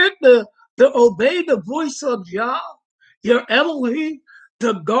obey the voice of Yah, your Elohim,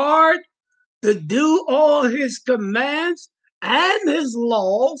 to guard, to do all his commands and his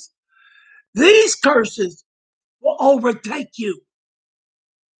laws, these curses will overtake you.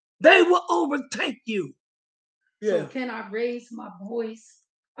 They will overtake you. So can I raise my voice?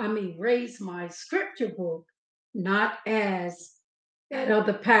 Raise my scripture book, not as that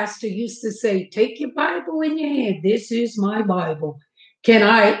other pastor used to say, take your Bible in your hand. This is my Bible. Can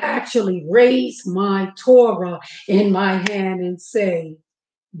I actually raise my Torah in my hand and say,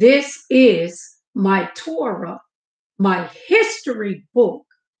 this is my Torah, my history book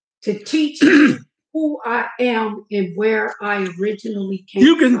to teach you who I am and where I originally came from?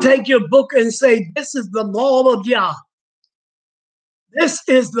 You can take your book and say, this is the law of Yah. This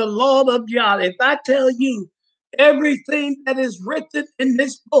is the law of Yah. If I tell you everything that is written in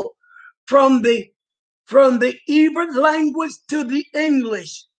this book, from the Hebrew language to the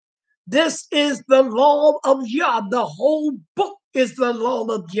English, this is the law of Yah. The whole book is the law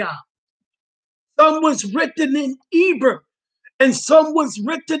of Yah. Some was written in Hebrew, and some was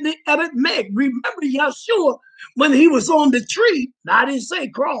written in Aramaic. Remember Yeshua, when he was on the tree, I didn't say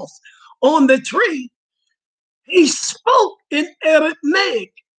cross, on the tree, he spoke in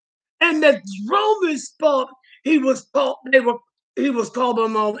Aramaic. And the Romans thought he was called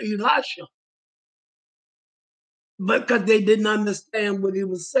on Elisha. Because they didn't understand what he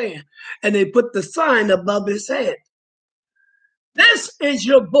was saying. And they put the sign above his head. This is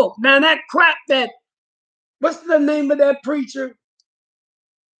your book. Now that crap what's the name of that preacher?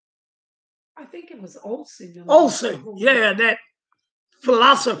 I think it was Olson. Olson, yeah, that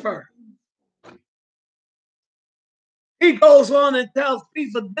philosopher. He goes on and tells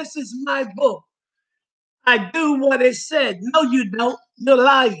people, this is my book. I do what it said. No, you don't. You're a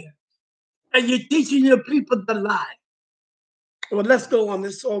liar. And you're teaching your people to lie. Well, let's go on.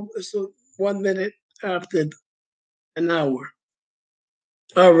 This is 1 minute after an hour.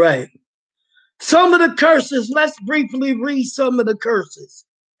 All right. Some of the curses, let's briefly read some of the curses.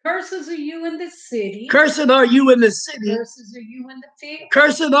 Curses are you in the city. Cursed are you in the city. Curses are you in the field.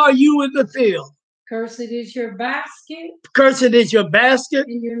 Cursed are you in the field. Cursed is your basket. Cursed is your basket.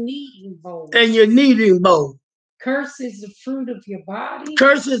 And your kneading bowl. And your kneading bowl. Cursed is the fruit of your body.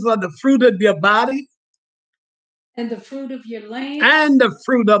 Curses are the fruit of your body. And the fruit of your land. And the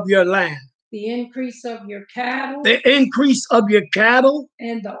fruit of your land. The increase of your cattle. The increase of your cattle.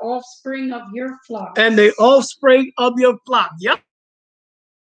 And the offspring of your flock. And the offspring of your flock. Yep.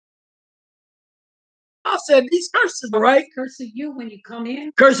 I said these curses, right? Cursed are you when you come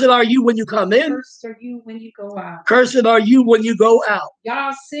in. Cursed are you when you come in. Cursed are you when you go out. Cursed are you when you go out.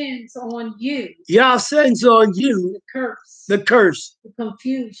 Yah sends on you. Yah sends on you. The curse. The curse. The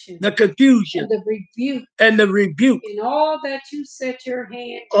confusion. The confusion. And the rebuke. And the rebuke. In all that you set your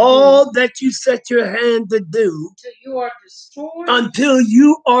hand to all that you set your hand to do. Until you are destroyed. Until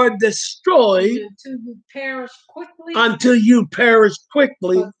you are destroyed. Until you perish quickly. Until you perish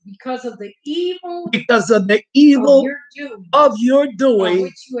quickly. Because of the evil. Because of the evil of your doing.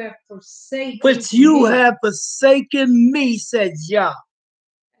 Which you have forsaken. Which you have forsaken me, says Yah.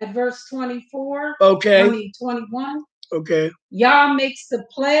 At verse 24. Okay. 21. Okay. Yah makes the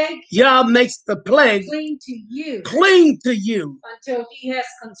plague. Yah makes the plague. Cling to you. Cling to you. Until he has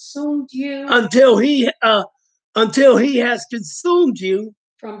consumed you. Until he has consumed you.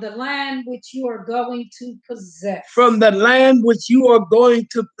 From the land which you are going to possess. From the land which you are going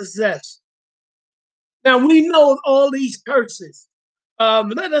to possess. Now we know all these curses.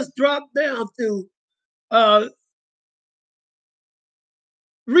 Let us drop down to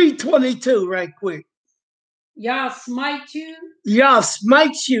read 22 right quick. Yah smite you. Yah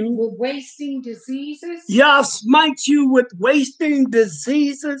smite you with wasting diseases. Yah smite you with wasting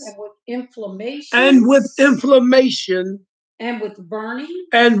diseases. And with inflammation. And with inflammation. And with burning.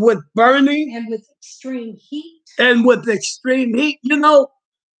 And with burning. And with extreme heat. And with extreme heat. You know,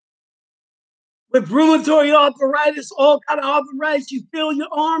 with rheumatoid arthritis, all kind of arthritis, you feel your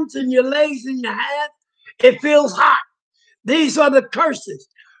arms and your legs and your hands. It feels hot. These are the curses.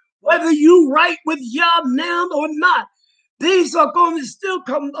 Whether you right with Yah now or not, these are going to still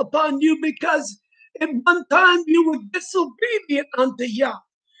come upon you because at one time you were disobedient unto Yah,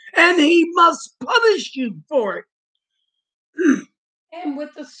 and he must punish you for it. And with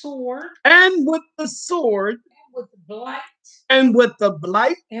the sword. And with the sword. And with the blight. And with the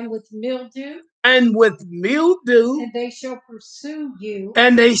blight. And with mildew. And with mildew. And they shall pursue you.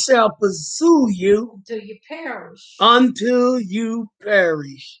 And they shall pursue you. Until you perish. Until you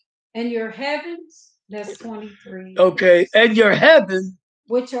perish. And your heavens, that's 23. Okay, and your heaven.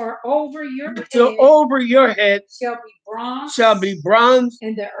 Which are over your head. Over your head. Shall be bronze. Shall be bronze.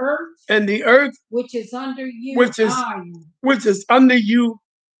 And the earth. And the earth. Which is under you. Which is iron. Which is under you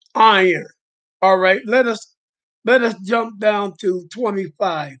iron. All right, let us Let us jump down to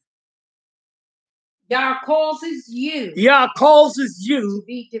 25. Yah causes you Yah causes to you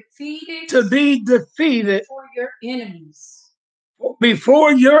be defeated before your enemies.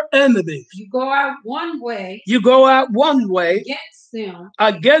 Before your enemies. You go out one way. You go out one way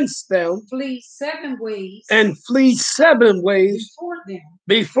against them. Flee 7 ways. And flee 7 ways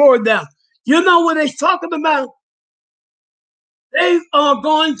before them. You know what they're talking about? They are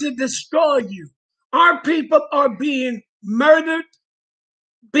going to destroy you. Our people are being murdered,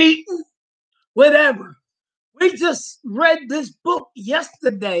 beaten, whatever. We just read this book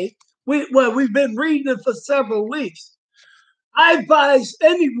yesterday. We've been reading it for several weeks. I advise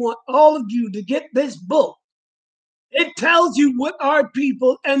anyone, all of you, to get this book. It tells you what our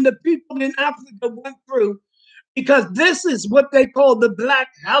people and the people in Africa went through, because this is what they call the Black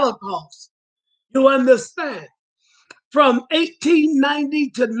Holocaust. You understand? From 1890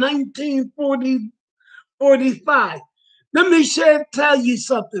 to 1945. Let me tell you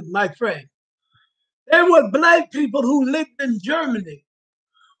something, my friend. There were Black people who lived in Germany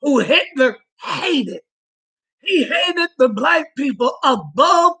who Hitler hated. He hated the Black people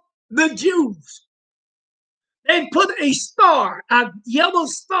above the Jews. They put a yellow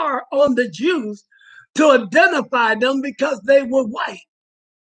star on the Jews to identify them because they were white.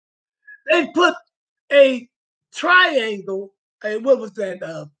 They put a triangle, what was that?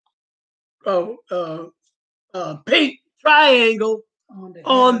 Pink triangle on the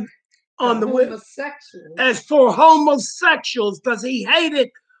homosexuals. As for homosexuals, because he hated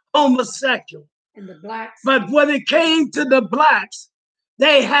homosexuals. And the blacks. But when it came to the blacks,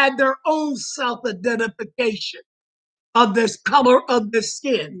 they had their own self-identification of this color of the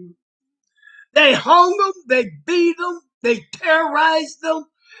skin. They hung them, they beat them, they terrorized them,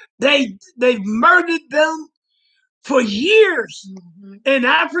 they murdered them for years in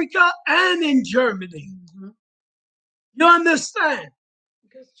Africa and in Germany. You understand?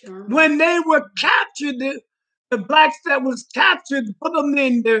 When they were captured, the blacks that was captured, put them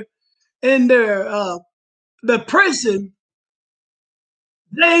in the prison,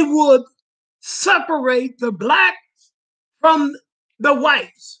 they would separate the blacks from the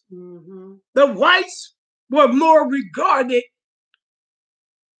whites. The whites were more regarded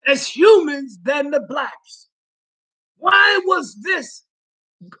as humans than the blacks. Why was this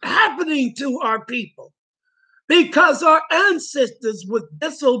happening to our people? Because our ancestors were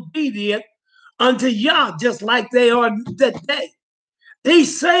disobedient unto Yah, just like they are today.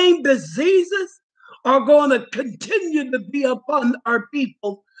 These same diseases are going to continue to be upon our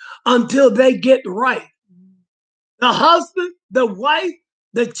people until they get right. The husband, the wife,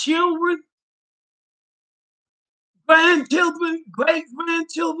 the children, grandchildren,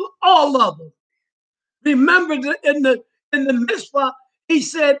 great-grandchildren, all of them. Remember in the Mishpah, he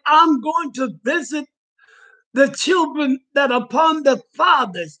said, I'm going to visit the children that upon the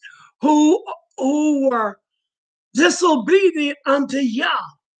fathers who were disobedient unto Yah.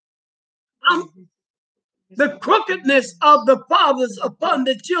 The crookedness of the fathers upon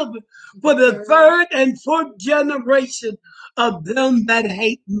the children for the 3rd and 4th generation of them that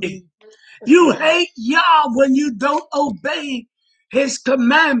hate me. You hate Yah when you don't obey his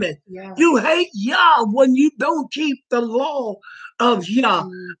commandment. You hate Yah when you don't keep the law of Yah.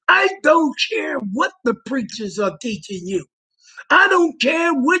 I don't care what the preachers are teaching you. I don't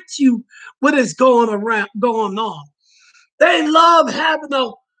care what is going on. They love having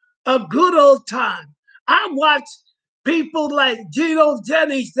a good old time. I watch people like Gino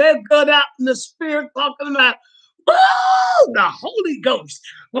Jennings. They're good out in the spirit talking about, oh, the Holy Ghost.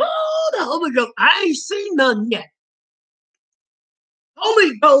 Oh, the Holy Ghost. I ain't seen none yet.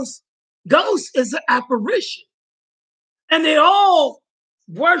 Holy Ghost is an apparition. And they all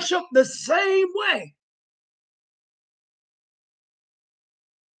worship the same way.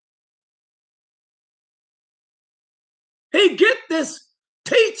 He get this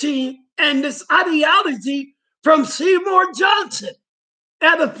teaching and this ideology from Seymour Johnson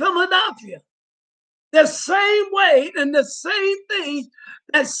out of Philadelphia. The same way and the same things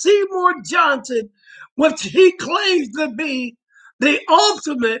that Seymour Johnson, which he claims to be the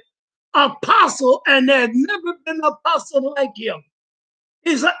ultimate apostle, and there had never been an apostle like him.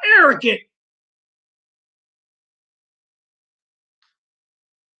 He's an arrogant.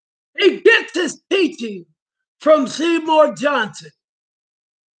 He gets his teaching from Seymour Johnson.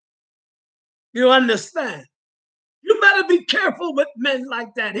 You understand? You better be careful with men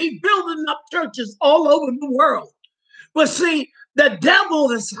like that. He's building up churches all over the world. But see, the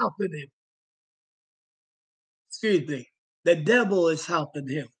devil is helping him. Excuse me. The devil is helping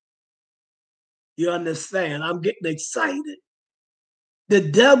him. You understand? I'm getting excited. The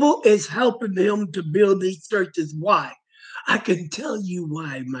devil is helping him to build these churches. Why? I can tell you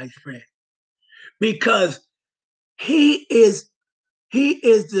why, my friend. Because he is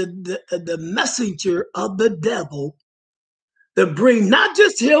the messenger of the devil to bring not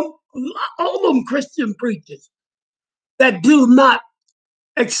just him, all them Christian preachers that do not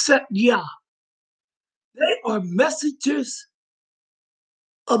accept Yah. They are messengers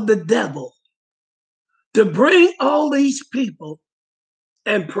of the devil to bring all these people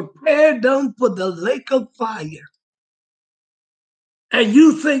and prepare them for the lake of fire. And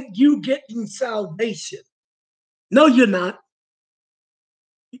you think you getting salvation. No, you're not.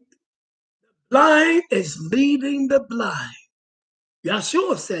 Blind is leading the blind.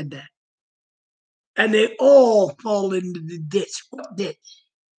 Yahshua said that. And they all fall into the ditch. What ditch?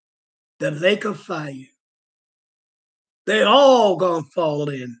 The lake of fire. They all gonna fall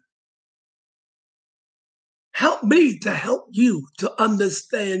in. Help me to help you to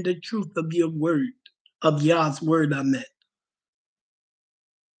understand the truth of your word, of Yah's word, I meant.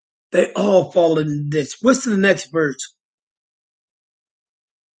 They all fall in this. What's the next verse?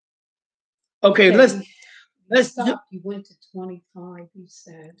 Okay, let's stop. You went to 25, you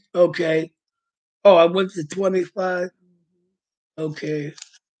said. Okay. Oh, I went to 25. Okay.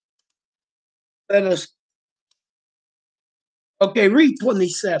 Let us. Okay, read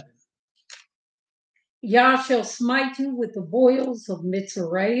 27. Yah shall smite you with the boils of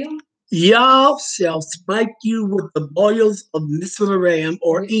Mitzrayim. Yah shall smite you with the boils of Mitzrayim,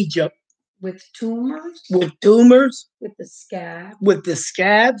 or Egypt. With tumors. With tumors. With the scab. With the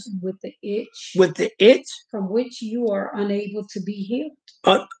scabs. With the itch. With the itch. From which you are unable to be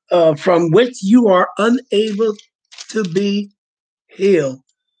healed. From which you are unable to be healed.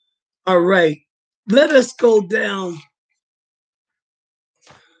 All right. Let us go down.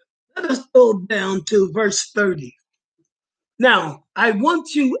 Let us go down to verse 30. Now, I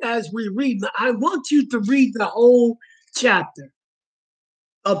want you, as we read, I want you to read the whole chapter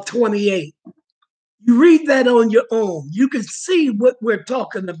of 28. You read that on your own. You can see what we're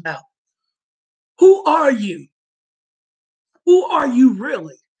talking about. Who are you? Who are you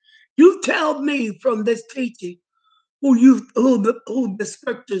really? You tell me from this teaching who the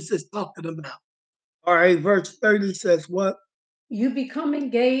scriptures is talking about. All right, verse 30 says what? You become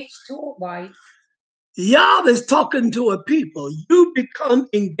engaged to a wife. Yah is talking to a people. You become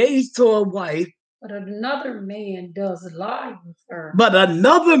engaged to a wife. But another man does lie with her. But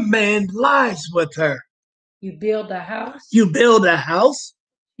another man lies with her. You build a house. You build a house.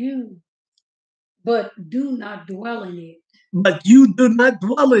 But do not dwell in it. But you do not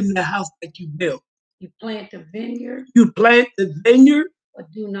dwell in the house that you built. You plant a vineyard. You plant the vineyard. But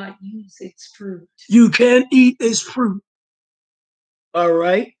do not use its fruit. You can't eat its fruit. All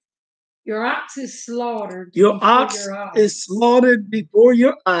right. Your ox is slaughtered. Your ox is slaughtered before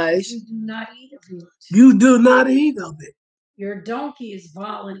your eyes. You do not eat of it. You do not eat of it. Your donkey is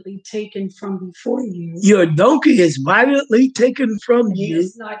violently taken from before you. Your donkey is violently taken from you. It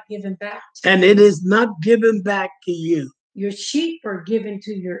is not given back to you. And it is not given back to you. Your sheep are given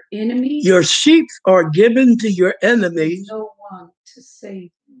to your enemies. Your sheep are given to your enemies. No one to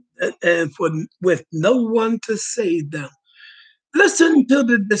save them. And with no one to save them. Listen to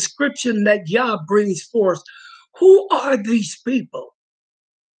the description that Yah brings forth. Who are these people?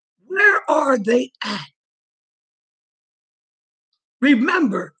 Where are they at?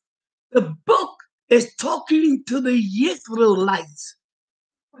 Remember, the book is talking to the Israelites.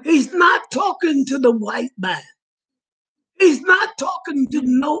 He's not talking to the white man. He's not talking to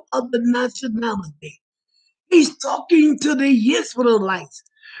no other nationality. He's talking to the Israelites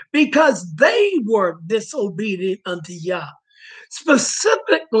because they were disobedient unto Yah.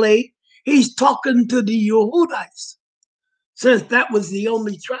 Specifically, he's talking to the Yehudites, since that was the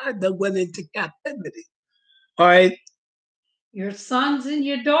only tribe that went into captivity. All right. Your sons and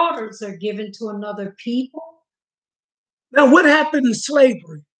your daughters are given to another people. Now, what happened in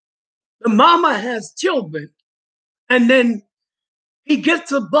slavery? The mama has children, and then he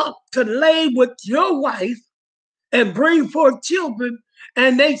gets a buck to lay with your wife and bring forth children,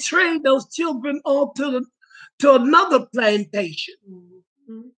 and they trade those children off to another plantation.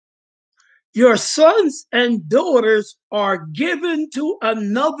 Mm-hmm. Your sons and daughters are given to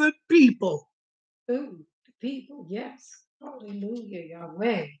another people. Ooh, people, yes. Hallelujah,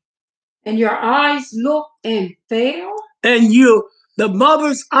 Yahweh. And your eyes look and fail. And the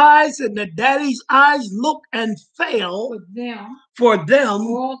mother's eyes and the daddy's eyes look and fail for them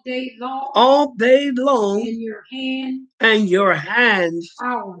all day long. All day long. And your hands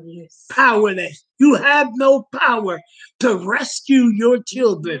powerless. You have no power to rescue your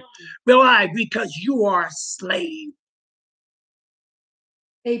children. Why? Because you are a slave.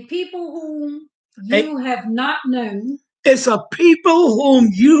 A people whom you have not known. It's a people whom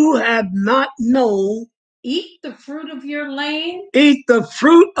you have not known. Eat the fruit of your land. Eat the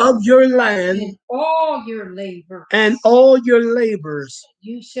fruit of your land. And all your labor. And all your labors.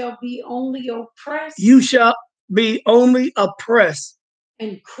 You shall be only oppressed. You shall be only oppressed.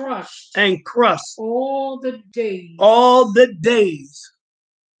 And crushed. And crushed. All the days. All the days.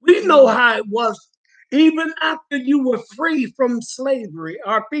 We know how it was. Even after you were free from slavery,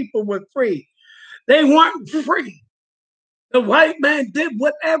 our people were free. They weren't free. The white man did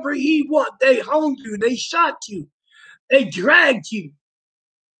whatever he wanted. They hung you. They shot you. They dragged you.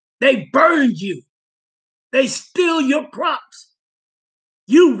 They burned you. They steal your crops.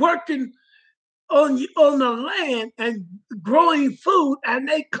 You working on the land and growing food, and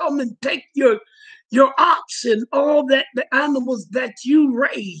they come and take your oxen, all that, the animals that you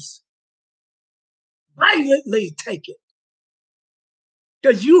raise. Violently take it.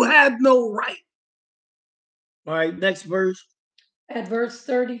 Because you had no right. All right, next verse. At verse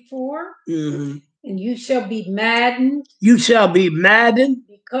 34. Mm-hmm. And you shall be maddened. You shall be maddened.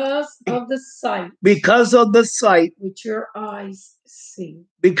 Because of the sight. Because of the sight. Which your eyes see.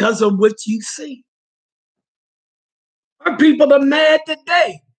 Because of what you see. Our people are mad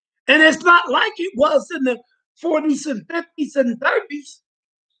today. And it's not like it was in the 40s and 50s and 30s.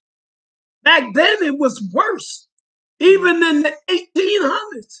 Back then it was worse. Even in the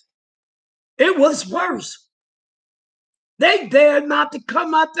 1800s, it was worse. They dared not to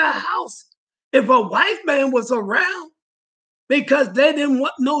come out the house if a white man was around because they didn't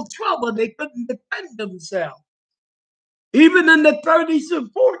want no trouble. They couldn't defend themselves. Even in the 30s and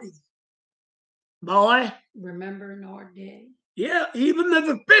 40s. Boy. Remember in our day? Yeah, even in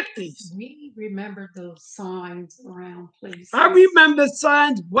the 50s. We remember those signs around places. I remember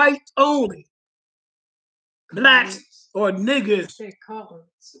signs, white only. Blacks or niggers.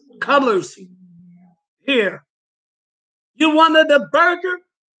 Colors. Here. You wanted a burger?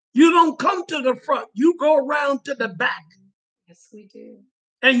 You don't come to the front. You go around to the back. Yes, we do.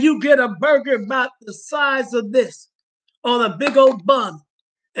 And you get a burger about the size of this on a big old bun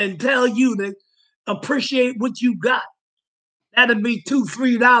and tell you to appreciate what you got. That'd be $2,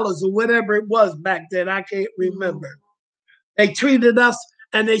 $3 or whatever it was back then. I can't remember. They treated us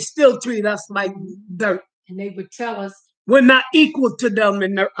and they still treat us like dirt. And they would tell us we're not equal to them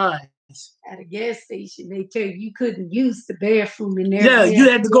in their eyes. At a gas station, they tell you couldn't use the bathroom in there. Yeah, you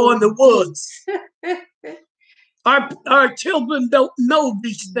had to go in the woods. Our children don't know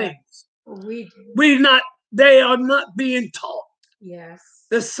these things. We do. They are not being taught. Yes.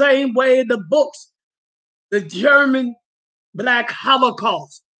 The same way in the books, the German Black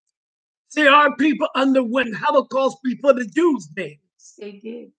Holocaust. See, our people underwent Holocaust before the Jews did. They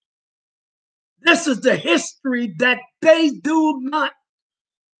did. This is the history that they do not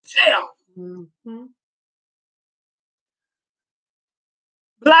tell. Mm-hmm.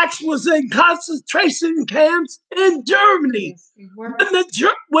 Blacks was in concentration camps in Germany. Yes,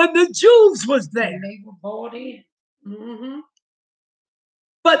 when the Jews was there. And they were brought in. Mm-hmm.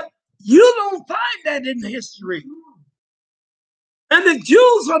 But you don't find that in history. And the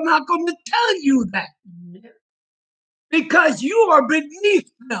Jews are not going to tell you that. Because you are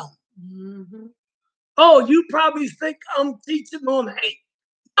beneath them. Mm-hmm. Oh, you probably think I'm teaching on hate.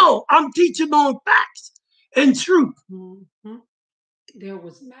 No, I'm teaching on facts and truth. Mm-hmm. There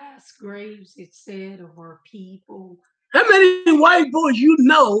was mass graves, it said, of our people. How many white boys you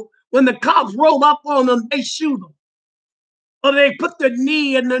know when the cops roll up on them, they shoot them? Or they put their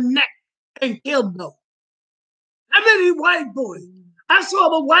knee in their neck and kill them? How many white boys? I saw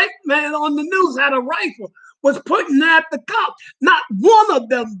the white man on the news had a rifle, was pointing at the cops. Not one of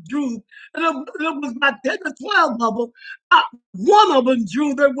them drew, and it was about 10 or 12 of them, not one of them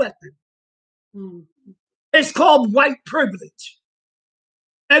drew their weapon. Mm-hmm. It's called white privilege.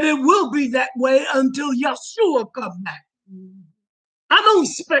 And it will be that way until Yeshua comes back. Mm-hmm. I don't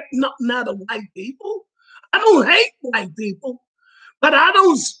expect nothing out of white people. I don't hate white people, but I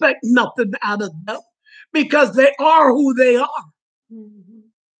don't expect nothing out of them because they are who they are. Mm-hmm.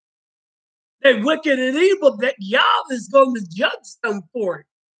 They're wicked and evil, that Yah is going to judge them for it.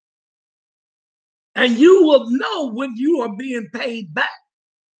 And you will know when you are being paid back.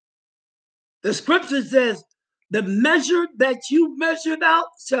 The scripture says, the measure that you measured out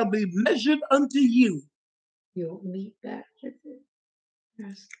shall be measured unto you. You'll meet that.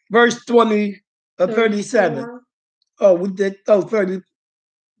 Yes. Verse 37. Oh, we did. Oh, 30.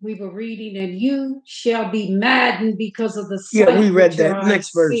 We were reading, and you shall be maddened because of the sight. Yeah, we read that.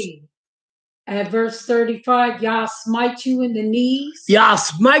 Next verse. At verse 35, Yah smite you in the knees. Yah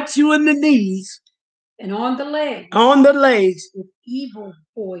smite you in the knees. and on the legs on the legs with evil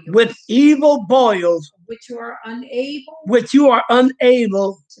boils, which which you are to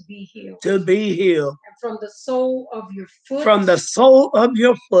unable be healed. be healed. And from the sole of your foot From the sole of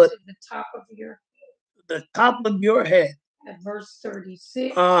your foot to the top of your the top of your head. at verse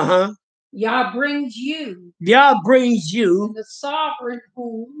 36. Uh-huh. Yah brings you Yah brings in you the sovereign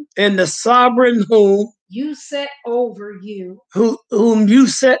whom in the sovereign whom you set over you whom you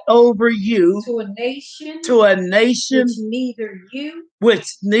set over you to a nation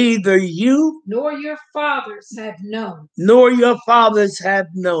which neither you nor your fathers have known. nor your fathers have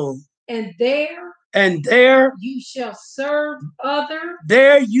known. And there And there you shall serve other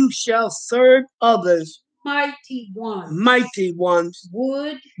you shall serve others, mighty ones,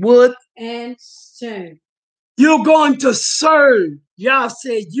 wood and stone. You're going to serve. Yah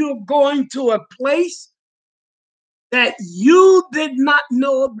said you're going to a place that you did not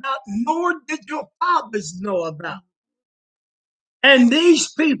know about, nor did your fathers know about. And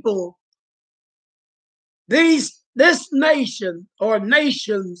these people, this nation or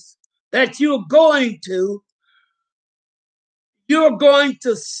nations that you're going to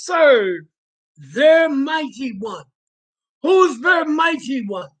serve their mighty one. Who's their mighty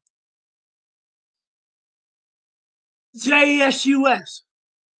one? JSUS,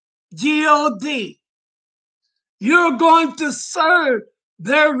 God. You're going to serve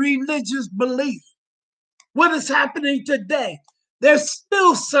their religious belief. What is happening today? They're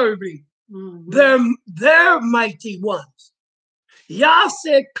still serving their mighty ones. Yah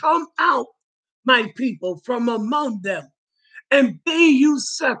said, come out, my people, from among them, and be you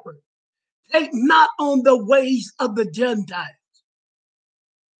separate. Take not on the ways of the Gentiles.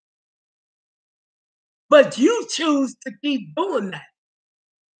 But you choose to keep doing that.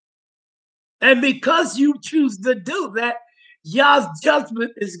 And because you choose to do that, Yah's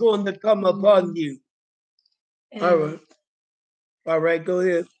judgment is going to come upon you. All right. All right, go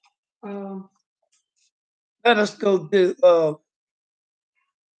ahead. Let us go to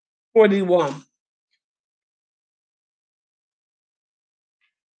 41.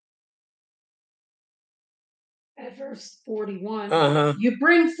 At verse 41, you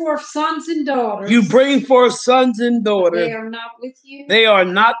bring forth sons and daughters. You bring forth sons and daughters. They are not with you. They are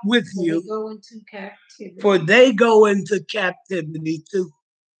not with you. They go into captivity. For they go into captivity too.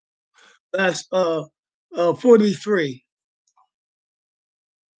 That's 43.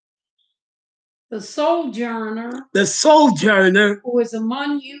 The sojourner who is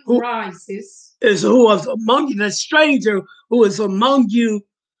among you rises. Who is among you, the stranger who is among you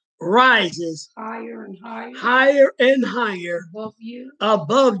rises higher and higher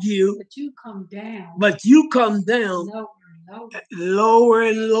above you. But you come down lower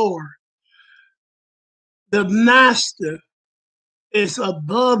and lower. The master is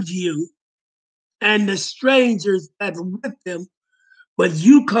above you and the strangers that are with them, but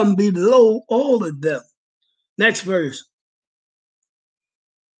you come below all of them. Next verse.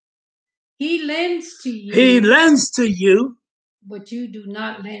 He lends to you. But you do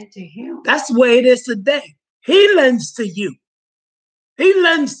not lend to him. That's the way it is today. He lends to you. He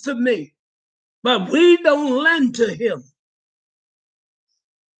lends to me. But we don't lend to him.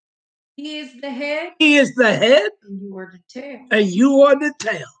 He is the head. He is the head. And you are the tail. And you are the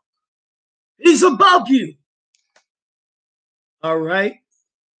tail. He's above you. All right.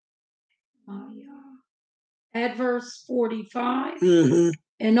 At verse 45.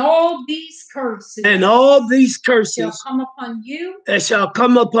 And all these curses shall come upon you. That shall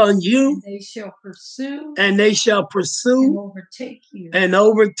come upon you. And they shall pursue. And they shall pursue. And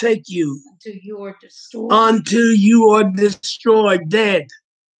overtake you. Until you are destroyed. Dead.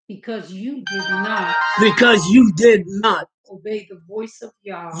 Because you did not obey the voice of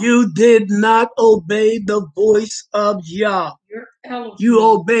Yah. You did not obey the voice of Yah. You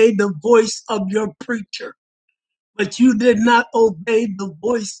obeyed the voice of your preacher. But you did not obey the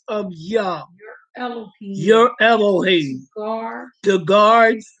voice of Yah. Your Elohim. To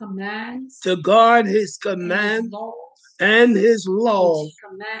guard his commands. To guard his commands. And his laws.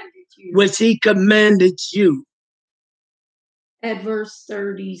 Which he commanded you. At verse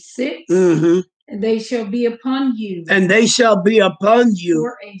 36. And they shall be upon you. And they shall be upon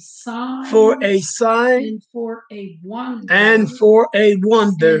you. For a sign. And for a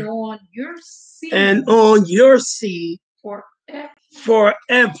wonder. And on your seed.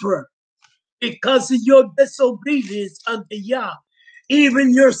 Forever. Because of your disobedience unto Yah.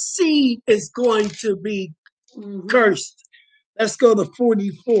 Even your seed is going to be cursed. Let's go to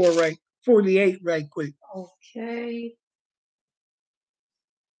 48 right quick. Okay.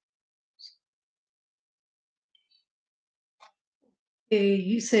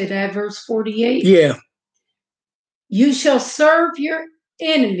 You said at verse 48? Yeah. You shall serve your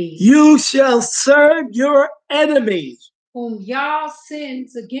enemies. You shall serve your enemies, whom Yah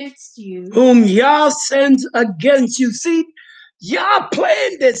sends against you. whom Yah sends against you. See, Yah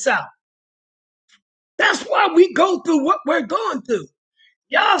planned this out. That's why we go through what we're going through.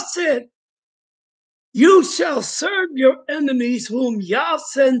 Yah said, you shall serve your enemies whom Yah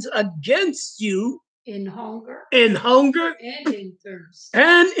sends against you in hunger and in thirst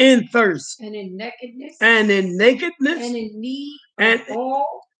and in nakedness and in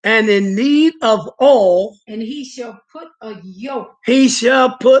need of all, and he shall put a yoke. He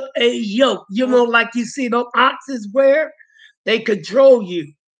shall put a yoke. You know, like you see those oxes where they control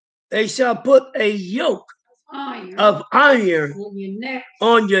you. They shall put a yoke of iron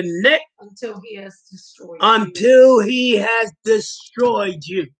on your neck until he has destroyed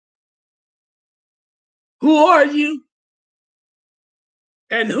you. Who are you?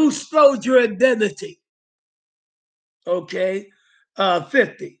 And who stole your identity? Okay,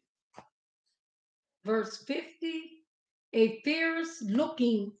 50. Verse 50, a fierce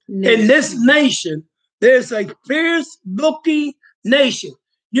looking nation. In this nation, there's a fierce looking nation.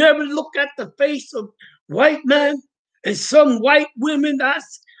 You ever look at the face of white men and some white women?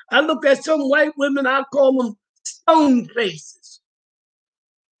 I look at some white women, I call them stone faces.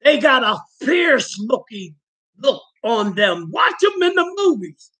 They got a fierce looking look on them. Watch them in the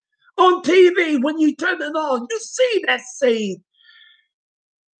movies. On TV, when you turn it on, you see that same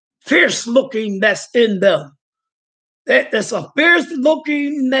fierce looking that's in them. That's a fierce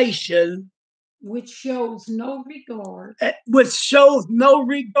looking nation. Which shows no regard. Which shows no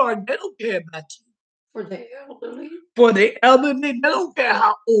regard. They don't care about you. For the elderly. For the elderly, they don't care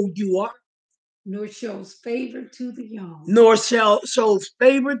how old you are. Nor shows favor to the young. Shows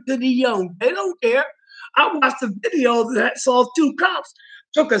favor to the young. They don't care. I watched a video that saw two cops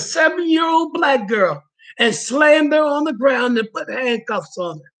took a 7-year-old black girl and slammed her on the ground and put handcuffs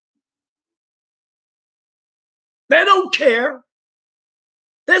on her. They don't care.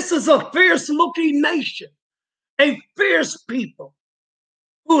 This is a fierce looking nation, a fierce people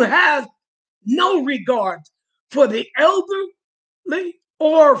who have no regard for the elderly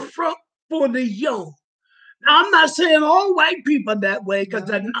or for the young. Now, I'm not saying all white people that way, because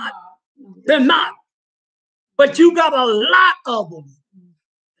they're not. They're not. But you got a lot of them.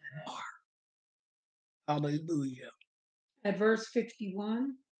 Hallelujah. At verse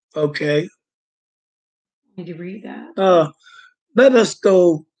 51. Okay. Did you read that? Let us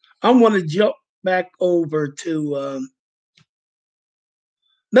go. I want to jump back over to,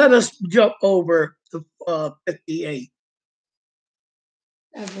 let us jump over to 58.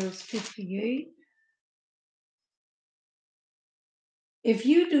 At verse 58. If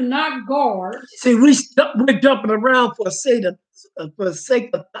you do not guard. See, we're jumping around for the sake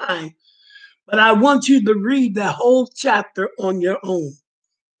of time, but I want you to read the whole chapter on your own.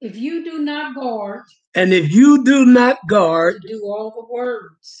 If you do not guard. And if you do not guard. To do all the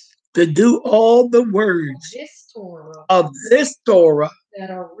words. To do all the words. Of this Torah. That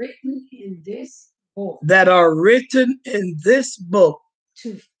are written in this book. That are written in this book.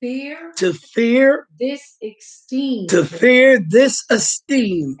 To fear this esteem. To fear this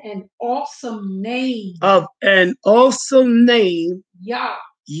esteem. An awesome name. Of an awesome name. Yah.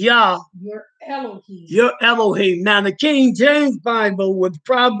 Your Elohim. Now, the King James Bible would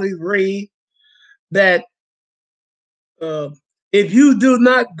probably read that if you do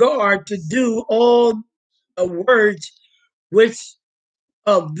not guard to do all the words which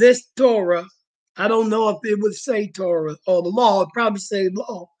of this Torah, I don't know if it would say Torah or the law, it'd probably say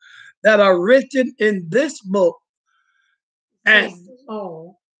law, that are written in this book, and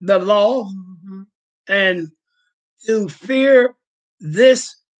the law, and to fear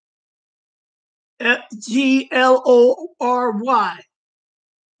this Glory.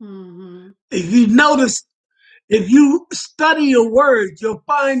 If you notice, if you study your words, you'll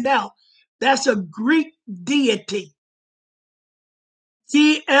find out that's a Greek deity.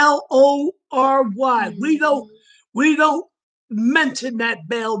 Glory. We don't mention that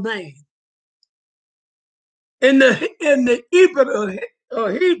Baal name. In the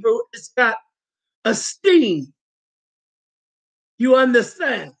Hebrew, it's got esteem. You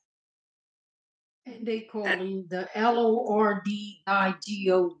understand? And they call him the L-O-R-D-I-G-O-D.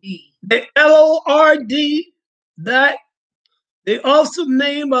 The L-O-R-D, that the awesome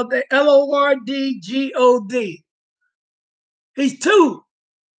name of the L-O-R-D-G-O-D. He's two.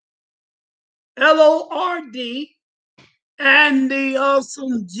 L-O-R-D and the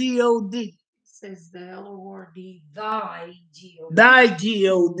awesome G-O-D. It says the L-O-R-D, thy G-O-D. Thy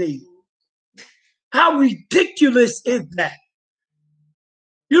G-O-D. How ridiculous is that?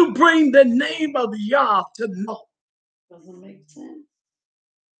 You bring the name of Yah to naught. Doesn't make sense.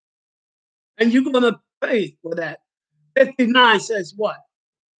 And you're going to pay for that. 59 says what?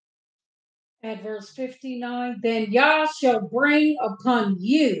 At verse 59, then Yah shall bring upon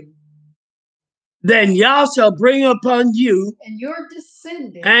you Then Yah shall bring upon you and your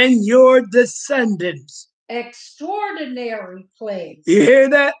descendants and your descendants extraordinary plagues. You hear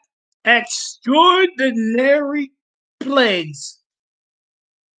that? Extraordinary plagues.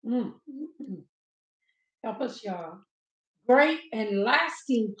 Help us, Yah. Great and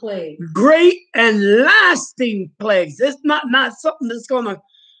lasting plagues. Great and lasting plagues. It's not something that's going to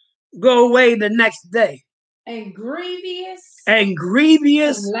go away the next day. And grievous and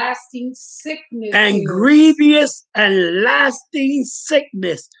lasting sickness. And grievous and lasting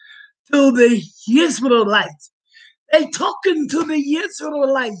sickness to the Israelites. They talking to the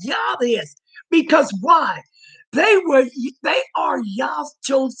Israelites, Yah is. Because why? They are Yah's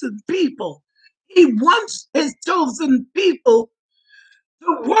chosen people. He wants his chosen people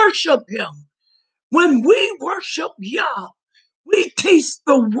to worship him. When we worship Yah, we teach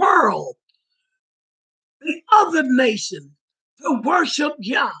the world, the other nations, to worship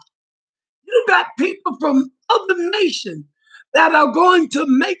Yah. You got people from other nations that are going to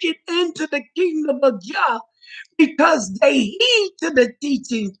make it into the kingdom of Yah because they heed to the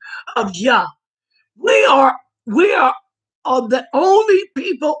teaching of Yah. We are the only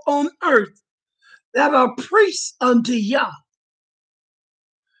people on earth that are priests unto Yah.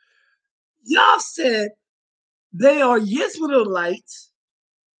 Yah said they are Israelites,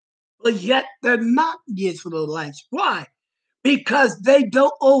 but yet they're not Israelites. Why? Because they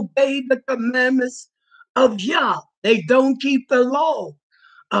don't obey the commandments of Yah. They don't keep the law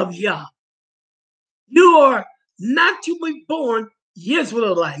of Yah. You are naturally born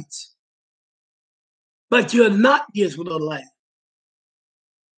Israelites, but you're not Israelites.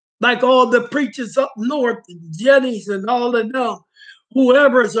 Like all the preachers up north, Jennings and all of them,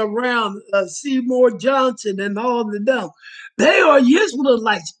 whoever's around, Seymour Johnson and all of them, they are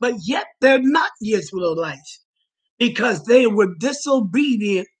Israelites, but yet they're not Israelites because they were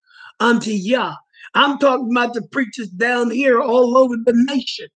disobedient unto Yah. I'm talking about the preachers down here all over the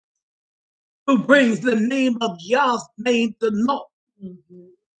nation who brings the name of Yah's name to naught.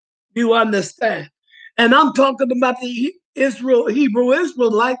 You understand? And I'm talking about the Hebrew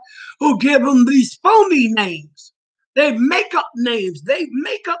Israelite who give them these phony names. They make up names. They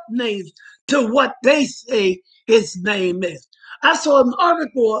make up names to what they say his name is. I saw an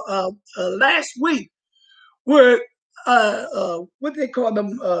article last week where what they call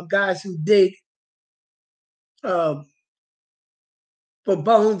them guys who dig for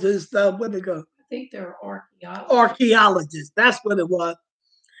bones and stuff. What they go? I think they're archaeologists. Archaeologists. That's what it was.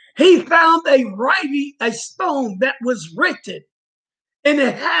 He found a stone that was written, and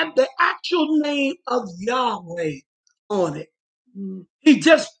it had the actual name of Yahweh on it. He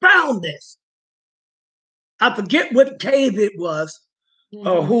just found this. I forget what cave it was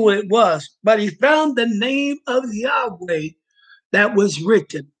or who it was, but he found the name of Yahweh that was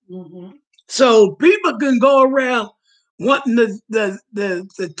written. So people can go around wanting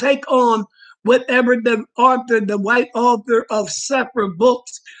to take on whatever the author, the white author of Sefer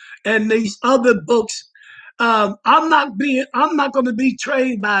books and these other books. I'm not going to be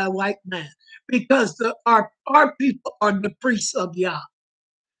trained by a white man because our people are the priests of Yah.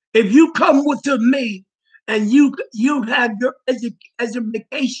 If you come to me and you have your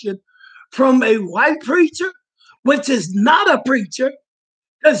education from a white preacher, which is not a preacher,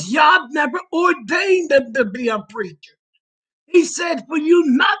 because Yah never ordained them to be a preacher. He said for you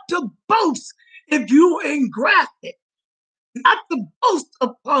not to boast if you are engrafted, not to boast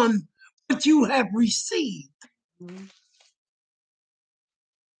upon what you have received.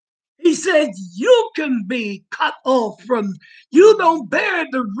 He said you can be cut off from, you don't bear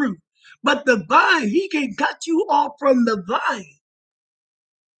the root, but the vine, he can cut you off from the vine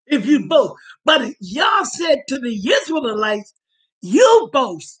if you boast. But Yah said to the Israelites, you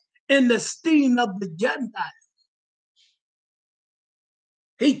boast in the esteem of the Gentiles.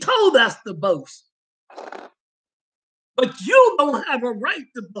 He told us to boast. But you don't have a right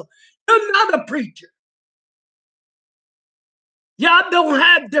to boast. You're not a preacher. Y'all don't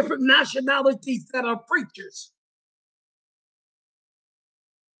have different nationalities that are preachers.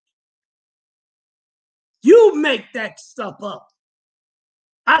 You make that stuff up.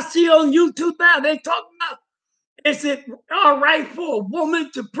 I see on YouTube now, they talk about, is it all right for a woman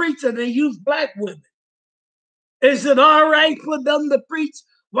to preach and they use black women? Is it all right for them to preach?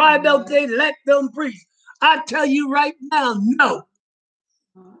 Why don't they let them preach? I tell you right now, no.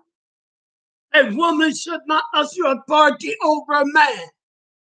 A woman should not usher authority over a man.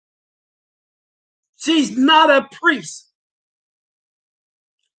 She's not a priest.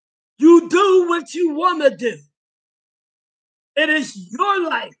 You do what you want to do. It is your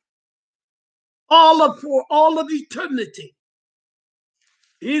life, for all of eternity.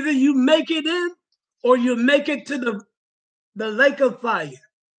 Either you make it in or you make it to the lake of fire.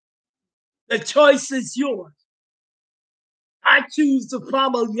 The choice is yours. I choose to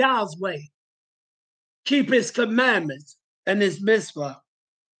follow Yah's way, keep his commandments and his mitzvah.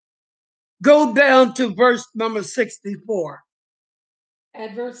 Go down to verse number 64.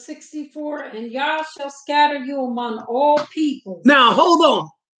 At verse 64, and Yah shall scatter you among all people. Now, hold on.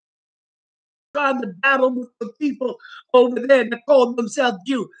 Trying to battle with the people over there that call themselves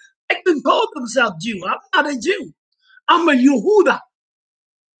Jew. They can call themselves Jew. I'm not a Jew. I'm a Yehuda.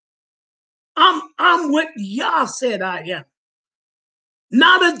 I'm what Yah said I am.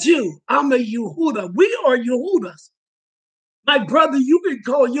 Not a Jew. I'm a Yehuda. We are Yehudas. My brother, you can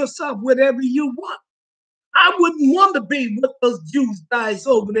call yourself whatever you want. I wouldn't want to be what those Jews guys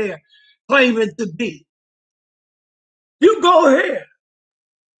over there claiming to be. You go ahead.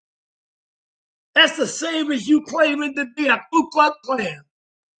 That's the same as you claiming to be a Ku Klux Klan.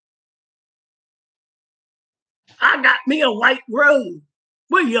 I got me a white robe.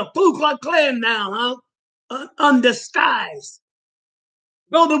 Well, you're a Ku Klux Klan now, huh? Undisguised.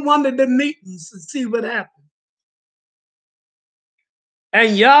 Go to one of the meetings and see what happens.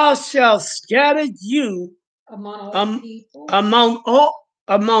 And y'all shall scatter you among all people.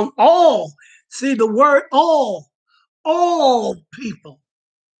 Among all. See the word all people.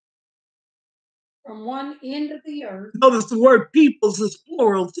 From one end of the earth. Notice the word peoples is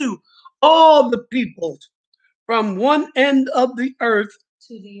plural too. All the peoples from one end of the earth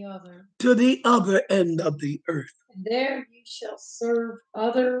to the other. To the other end of the earth. And there you shall serve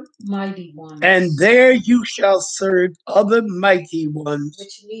other mighty ones. And there you shall serve other mighty ones.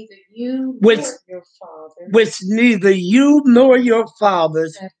 Which neither you nor your fathers. Which neither you nor your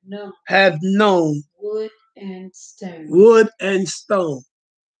fathers have known. Wood and stone. Wood and stone.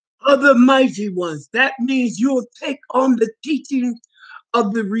 Other mighty ones. That means you'll take on the teaching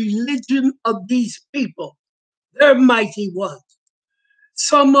of the religion of these people. They're mighty ones.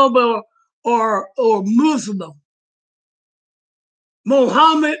 Some of them are Muslim.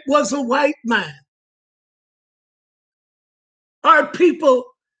 Muhammad was a white man. Our people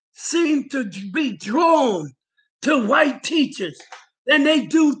seem to be drawn to white teachers than they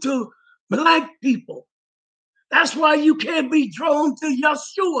do to black people. That's why you can't be drawn to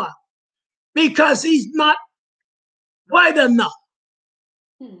Yeshua, because he's not white enough.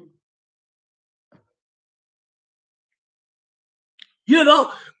 You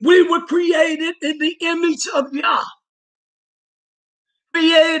know, we were created in the image of Yah.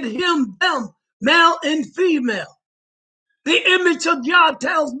 Created him, them, male and female. The image of Yah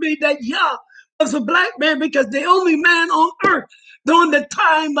tells me that Yah was a black man because the only man on earth during the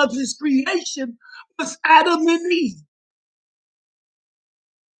time of his creation was Adam and Eve.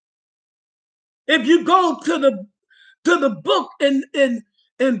 If you go to the book in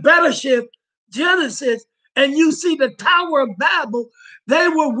Bereshith, Genesis, and you see the Tower of Babel, they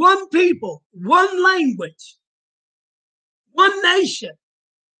were one people, one language, one nation,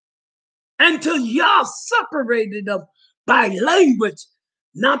 until Yah separated them by language,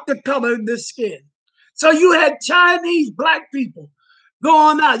 not the color of the skin. So you had Chinese black people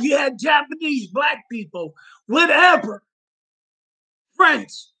going out. You had Japanese black people, whatever,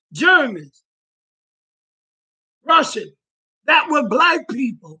 French, Germans, Russian, that were black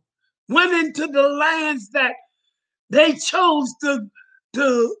people, went into the lands that they chose to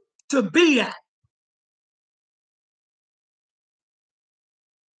be at.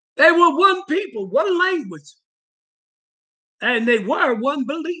 They were one people, one language, and they were one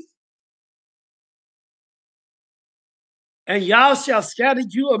belief. And Yah shall scatter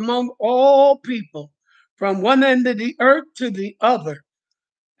you among all people, from one end of the earth to the other.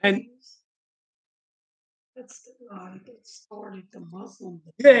 And that's the guy that started the Muslim.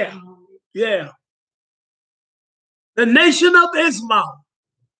 Yeah. The Nation of Islam.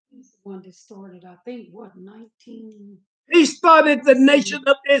 He's the one that started, I think, what, 19? He started the Nation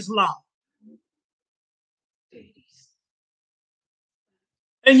of Islam.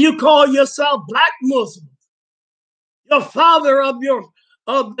 And you call yourself black Muslim. Your father of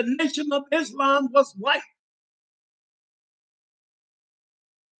the Nation of Islam was white.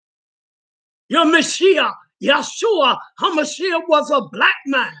 Your Mashiach, Yeshua HaMashiach, was a black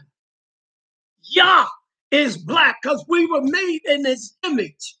man. Yah is black because we were made in his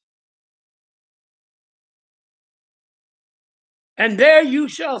image. And there you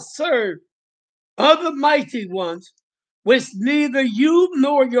shall serve other mighty ones, which neither you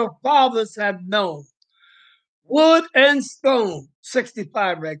nor your fathers have known. wood and stone.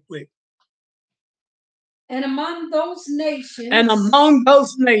 65 right quick. And among those nations, And among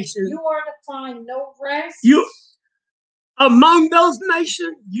those nations, you are to find no rest. Among those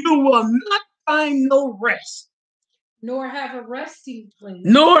nations, you will not find no rest. Nor have a resting place.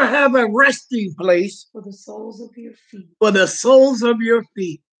 Nor have a resting place. For the soles of your feet. For the soles of your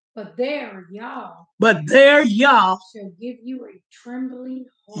feet. But there, Yah. Shall give you a trembling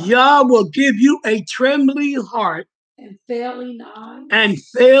heart. Yah will give you a trembling heart. And failing eyes. And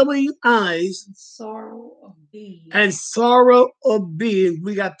failing eyes. And sorrow of being. And sorrow of being.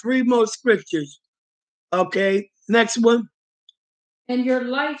 We got 3 more scriptures. Okay, next one. And your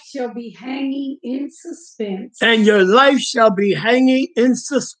life shall be hanging in suspense. And your life shall be hanging in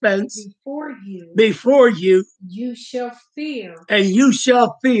suspense. Before you. You shall fear. And you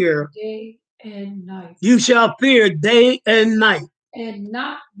shall fear. Day and night. You shall fear day and night. And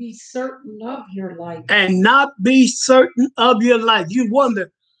not be certain of your life. And not be certain of your life. You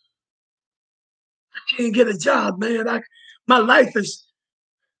wonder, I can't get a job, man. My life is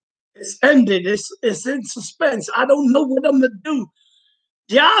ended. It's in suspense. I don't know what I'm going to do.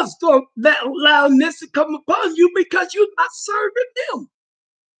 God's going to allow this to come upon you because you're not serving Him.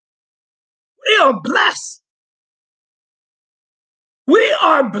 We are blessed. We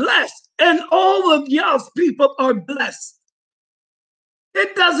are blessed. And all of y'all's people are blessed.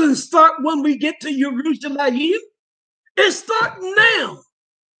 It doesn't start when we get to Jerusalem. It starts now.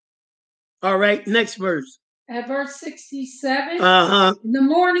 All right, next verse. At verse 67. In the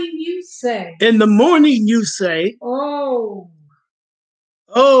morning you say. In the morning you say. Oh.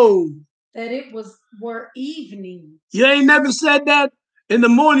 That it were evening. You ain't never said that? In the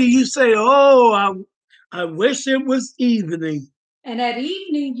morning you say, oh, I wish it was evening. And at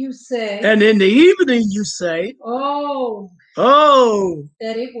evening you say. And in the evening you say. Oh.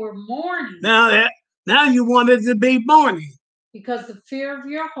 That it were morning. Now you want it to be morning. Because the fear of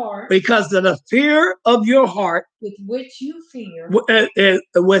your heart. Because of the fear of your heart. With which you fear.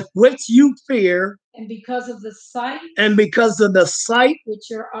 With which you fear. And because of the sight. And because of the sight. Which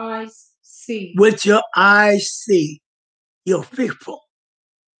your eyes see. Which your eyes see. You're fearful.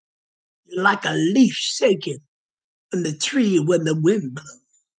 You're like a leaf shaking in the tree when the wind blows.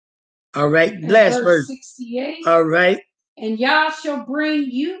 All right, last verse. 68. All right. And Yah shall bring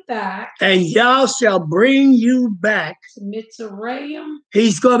you back. And Yah shall bring you back. To Mitzrayim.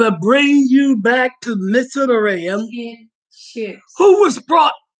 He's going to bring you back to Mitzrayim. In ships. Who was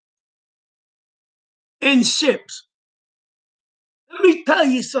brought in ships? Let me tell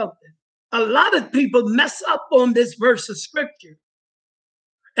you something. A lot of people mess up on this verse of scripture.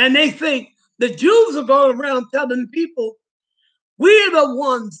 And they think the Jews are going around telling people, we're the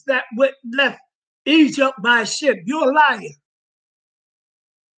ones that left Egypt by ship. You're a liar.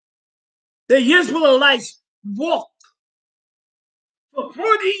 The Israelites walked for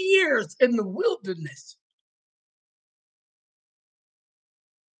 40 years in the wilderness.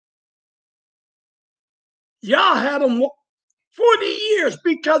 Y'all had them walk 40 years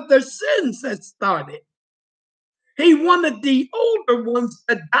because their sins had started. He wanted the older ones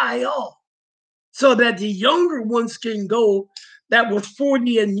to die off so that the younger ones can go that was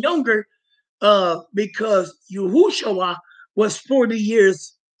 40 and younger, because Yahushua was 40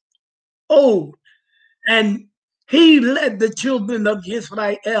 years old. And he led the children of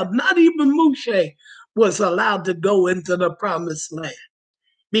Israel. Not even Moshe was allowed to go into the promised land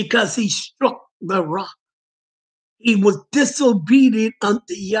because he struck the rock. He was disobedient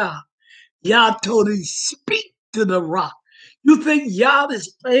unto Yah. Yah told him, speak to the rock. You think Yah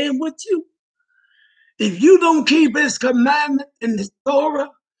is playing with you? If you don't keep his commandment in the Torah,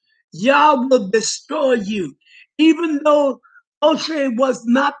 Yah will destroy you. Even though Moshe was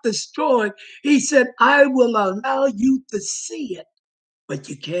not destroyed, he said, I will allow you to see it, but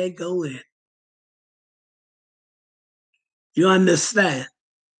you can't go in. You understand?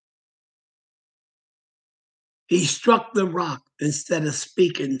 He struck the rock instead of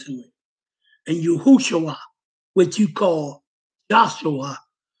speaking to it. And Yahushua, which you call Joshua,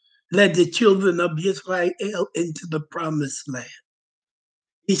 led the children of Israel into the promised land.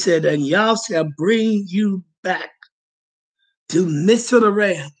 He said, and Yah shall bring you back to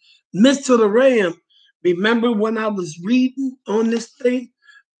Mitzrayim. Mitzrayim, remember when I was reading on this thing?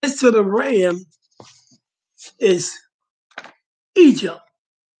 Mitzrayim is Egypt,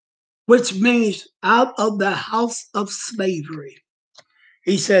 which means out of the house of slavery.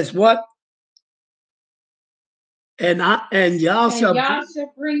 He says, what? And Yah shall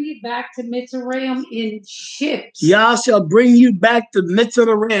bring you back to Mitzrayim in ships. Yah shall bring you back to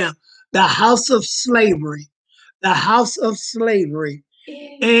Mitzrayim, the house of slavery. The house of slavery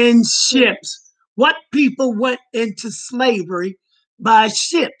in ships. what people went into slavery by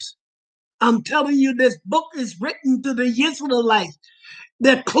ships. I'm telling you, this book is written to the Israelites.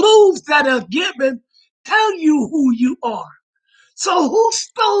 The clues that are given tell you who you are. So who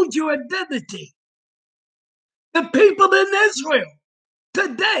stole your identity? The people in Israel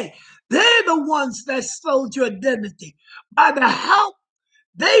today. They're the ones that stole your identity. By the help,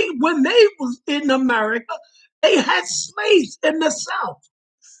 when they was in America, they had slaves in the South.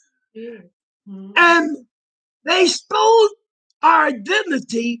 And they stole our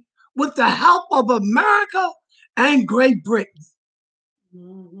identity with the help of America and Great Britain.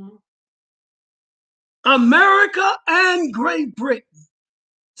 America and Great Britain.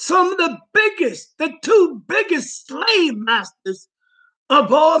 Some of the two biggest slave masters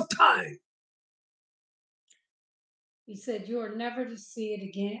of all time. He said, you are never to see it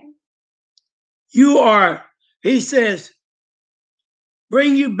again. You are, he says,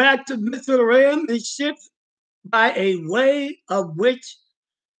 bring you back to Mithraim in ships by a way of which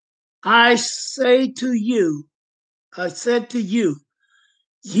I said to you,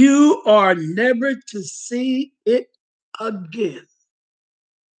 you are never to see it again.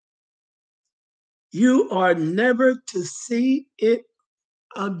 You are never to see it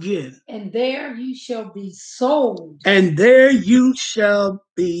again. And there you shall be sold. And there you shall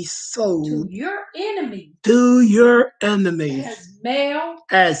be sold. To your enemies. To your enemies. As male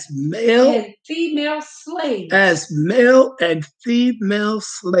and female slaves. As male and female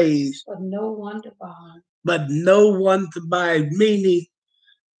slaves. But no one to buy. But no one to buy, meaning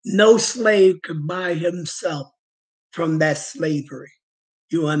no slave could buy himself from that slavery.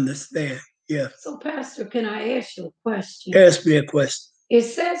 You understand? Yeah. So, Pastor, can I ask you a question? Ask me a question. It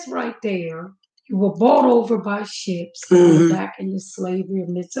says right there, you were bought over by ships back in the slavery of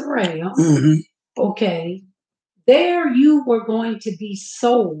Mizraim. Okay. There you were going to be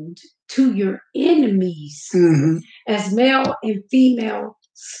sold to your enemies as male and female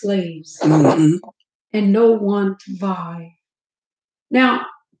slaves. And no one to buy. Now,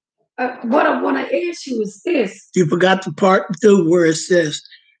 what I want to ask you is this. You forgot the part 2 where it says,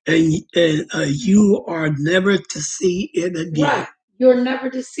 and you are never to see it again. Right. You're never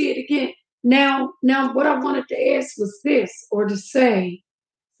to see it again. Now, what I wanted to ask was this, or to say,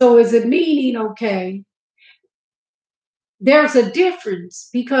 so is it meaning, okay, there's a difference,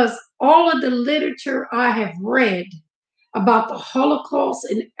 because all of the literature I have read about the Holocaust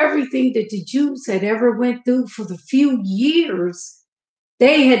and everything that the Jews had ever went through for the few years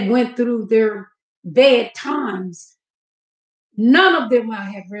they had went through their bad times, none of them I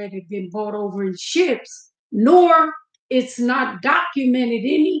have read have been bought over in ships, nor it's not documented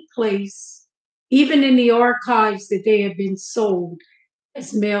any place, even in the archives, that they have been sold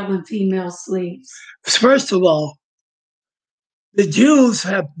as male and female slaves. First of all, the Jews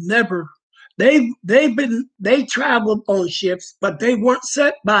have never, they traveled on ships, but they weren't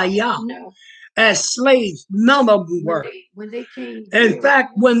sent by Yah as slaves. None of them were. When they came. In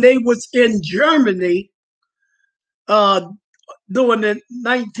fact, when they was in Germany during the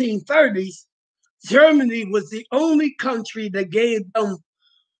 1930s, Germany was the only country that gave them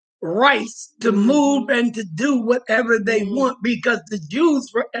rights to move and to do whatever they want, because the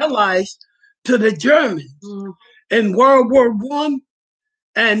Jews were allies to the Germans in World War I.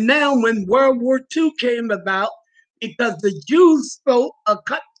 And now when World War II came about, because the Jews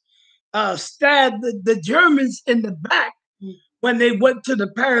stabbed the Germans in the back when they went to the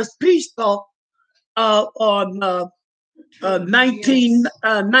Paris peace talk on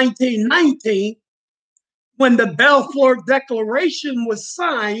 1919, when the Balfour Declaration was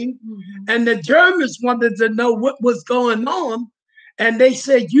signed, and the Germans wanted to know what was going on, and they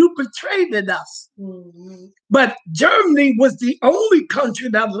said, you betrayed us. But Germany was the only country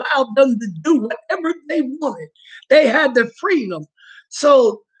that allowed them to do whatever they wanted. They had the freedom.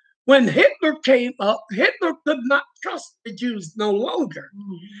 So when Hitler came up, Hitler could not trust the Jews no longer,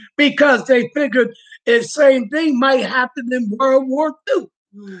 because they figured the same thing might happen in World War II.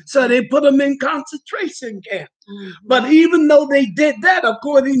 So they put them in concentration camps. But even though they did that,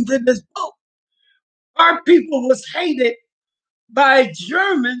 according to this book, our people was hated by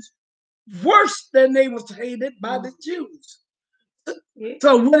Germans worse than they was hated by the Jews.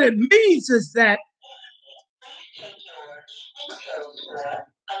 So what it means is that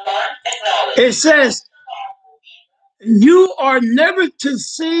it says, you are never to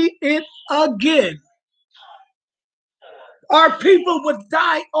see it again. Our people would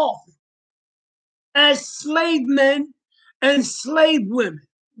die off as slave men and slave women.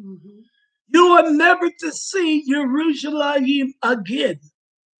 You are never to see Jerusalem again.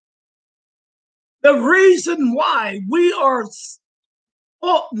 The reason why we are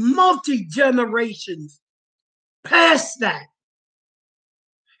or multi-generations past that.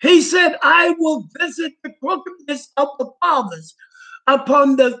 He said, I will visit the crookedness of the fathers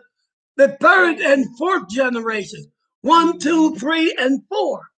upon the third and fourth generation, 1, 2, 3, and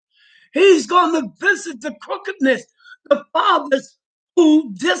 4. He's going to visit the crookedness, the fathers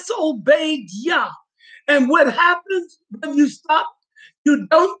who disobeyed Yah. And what happens when you stop? You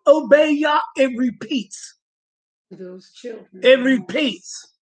don't obey Yah, it repeats. Those children. It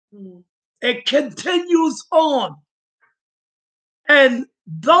repeats. Mm. It continues on. And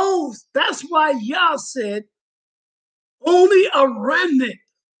that's why Yah said, only a remnant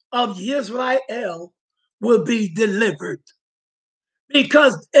of Israel will be delivered.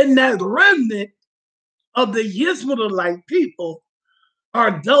 Because in that remnant of the Israelite people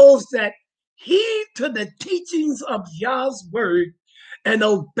are those that heed to the teachings of Yah's word and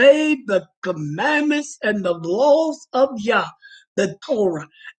obey the commandments and the laws of Yah, the Torah,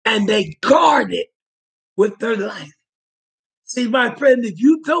 and they guard it with their life. See, my friend, if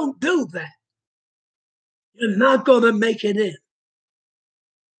you don't do that, you're not going to make it in.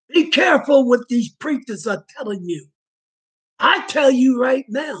 Be careful what these preachers are telling you. I tell you right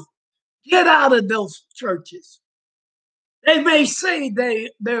now, get out of those churches. They may say they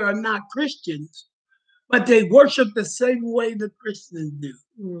are not Christians, but they worship the same way the Christians do.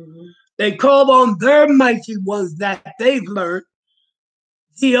 Mm-hmm. They call on their mighty ones that they've learned,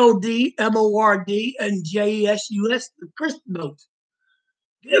 God, MORD, and JSUS, the Christians.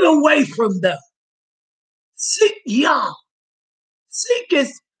 Get away from them. Seek Yah. Seek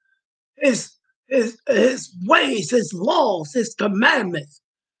his ways, his laws, his commandments.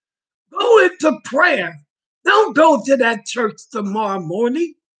 Go into prayer. Don't go to that church tomorrow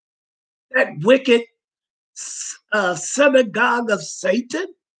morning, that wicked synagogue of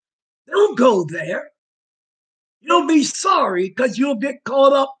Satan. Don't go there. You'll be sorry because you'll get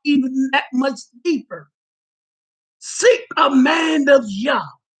caught up even that much deeper. Seek a man of Yah.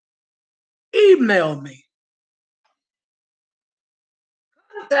 Email me.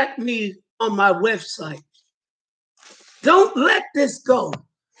 Contact me on my website. Don't let this go.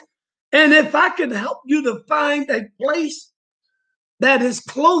 And if I can help you to find a place that is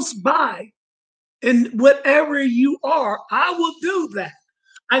close by in whatever you are, I will do that.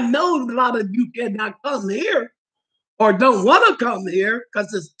 I know a lot of you cannot come here or don't want to come here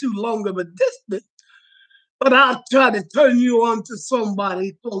because it's too long of a distance, but I'll try to turn you on to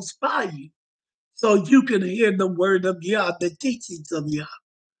somebody close by you so you can hear the word of Yah, the teachings of Yah.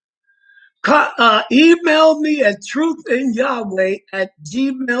 Email me at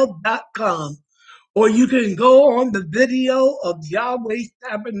truthinyahweh@gmail.com, or you can go on the video of Yahweh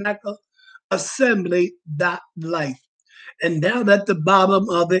Tabernacle Assembly.life. And down at the bottom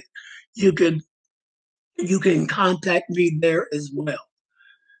of it, you can contact me there as well.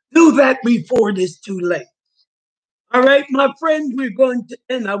 Do that before it is too late. All right, my friends, we're going to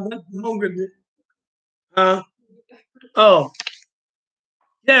end. I went longer than, oh.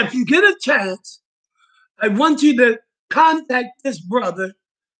 Yeah, if you get a chance, I want you to contact this brother.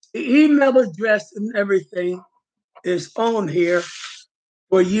 The email address and everything is on here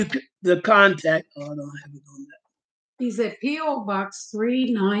for you to contact. Oh, I don't have it on that. He's at P.O. Box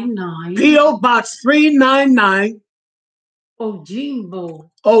 399. P.O. Box 399.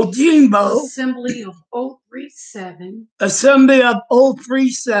 Ojimbo. Assembly of 037. Assembly of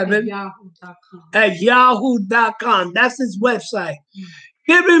 037. At yahoo.com. At yahoo.com. That's his website.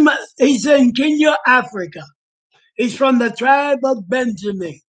 Give him, he's in Kenya, Africa. He's from the tribe of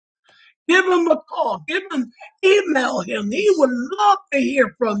Benjamin. Give him a call. Email him. He would love to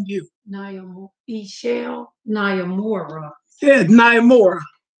hear from you. Ishel Nyamura. Yeah, Nyamura.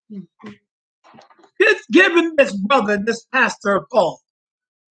 Mm-hmm. Give him this brother, this pastor, a call.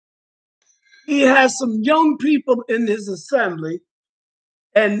 He has some young people in his assembly,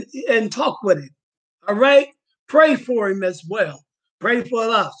 and talk with him. All right? Pray for him as well. Pray for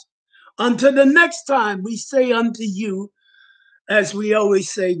us. Until the next time, we say unto you, as we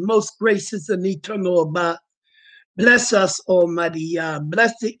always say, most gracious and eternal Abba, bless us, Almighty Yah.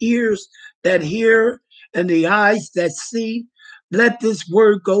 Bless the ears that hear and the eyes that see. Let this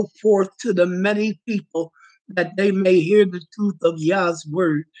word go forth to the many people that they may hear the truth of Yah's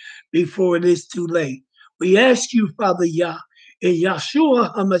word before it is too late. We ask you, Father Yah, in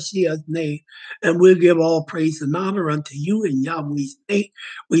Yahshua HaMashiach's name, and we'll give all praise and honor unto you in Yahweh's name.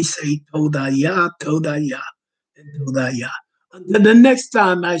 We say Todah Yah, Todah Yah, and Todah Yah. Until the next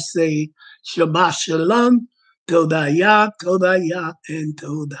time I say Shabbat Shalom, Todah Yah, and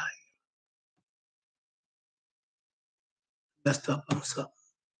Todah Yah. Messed up on something.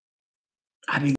 I didn't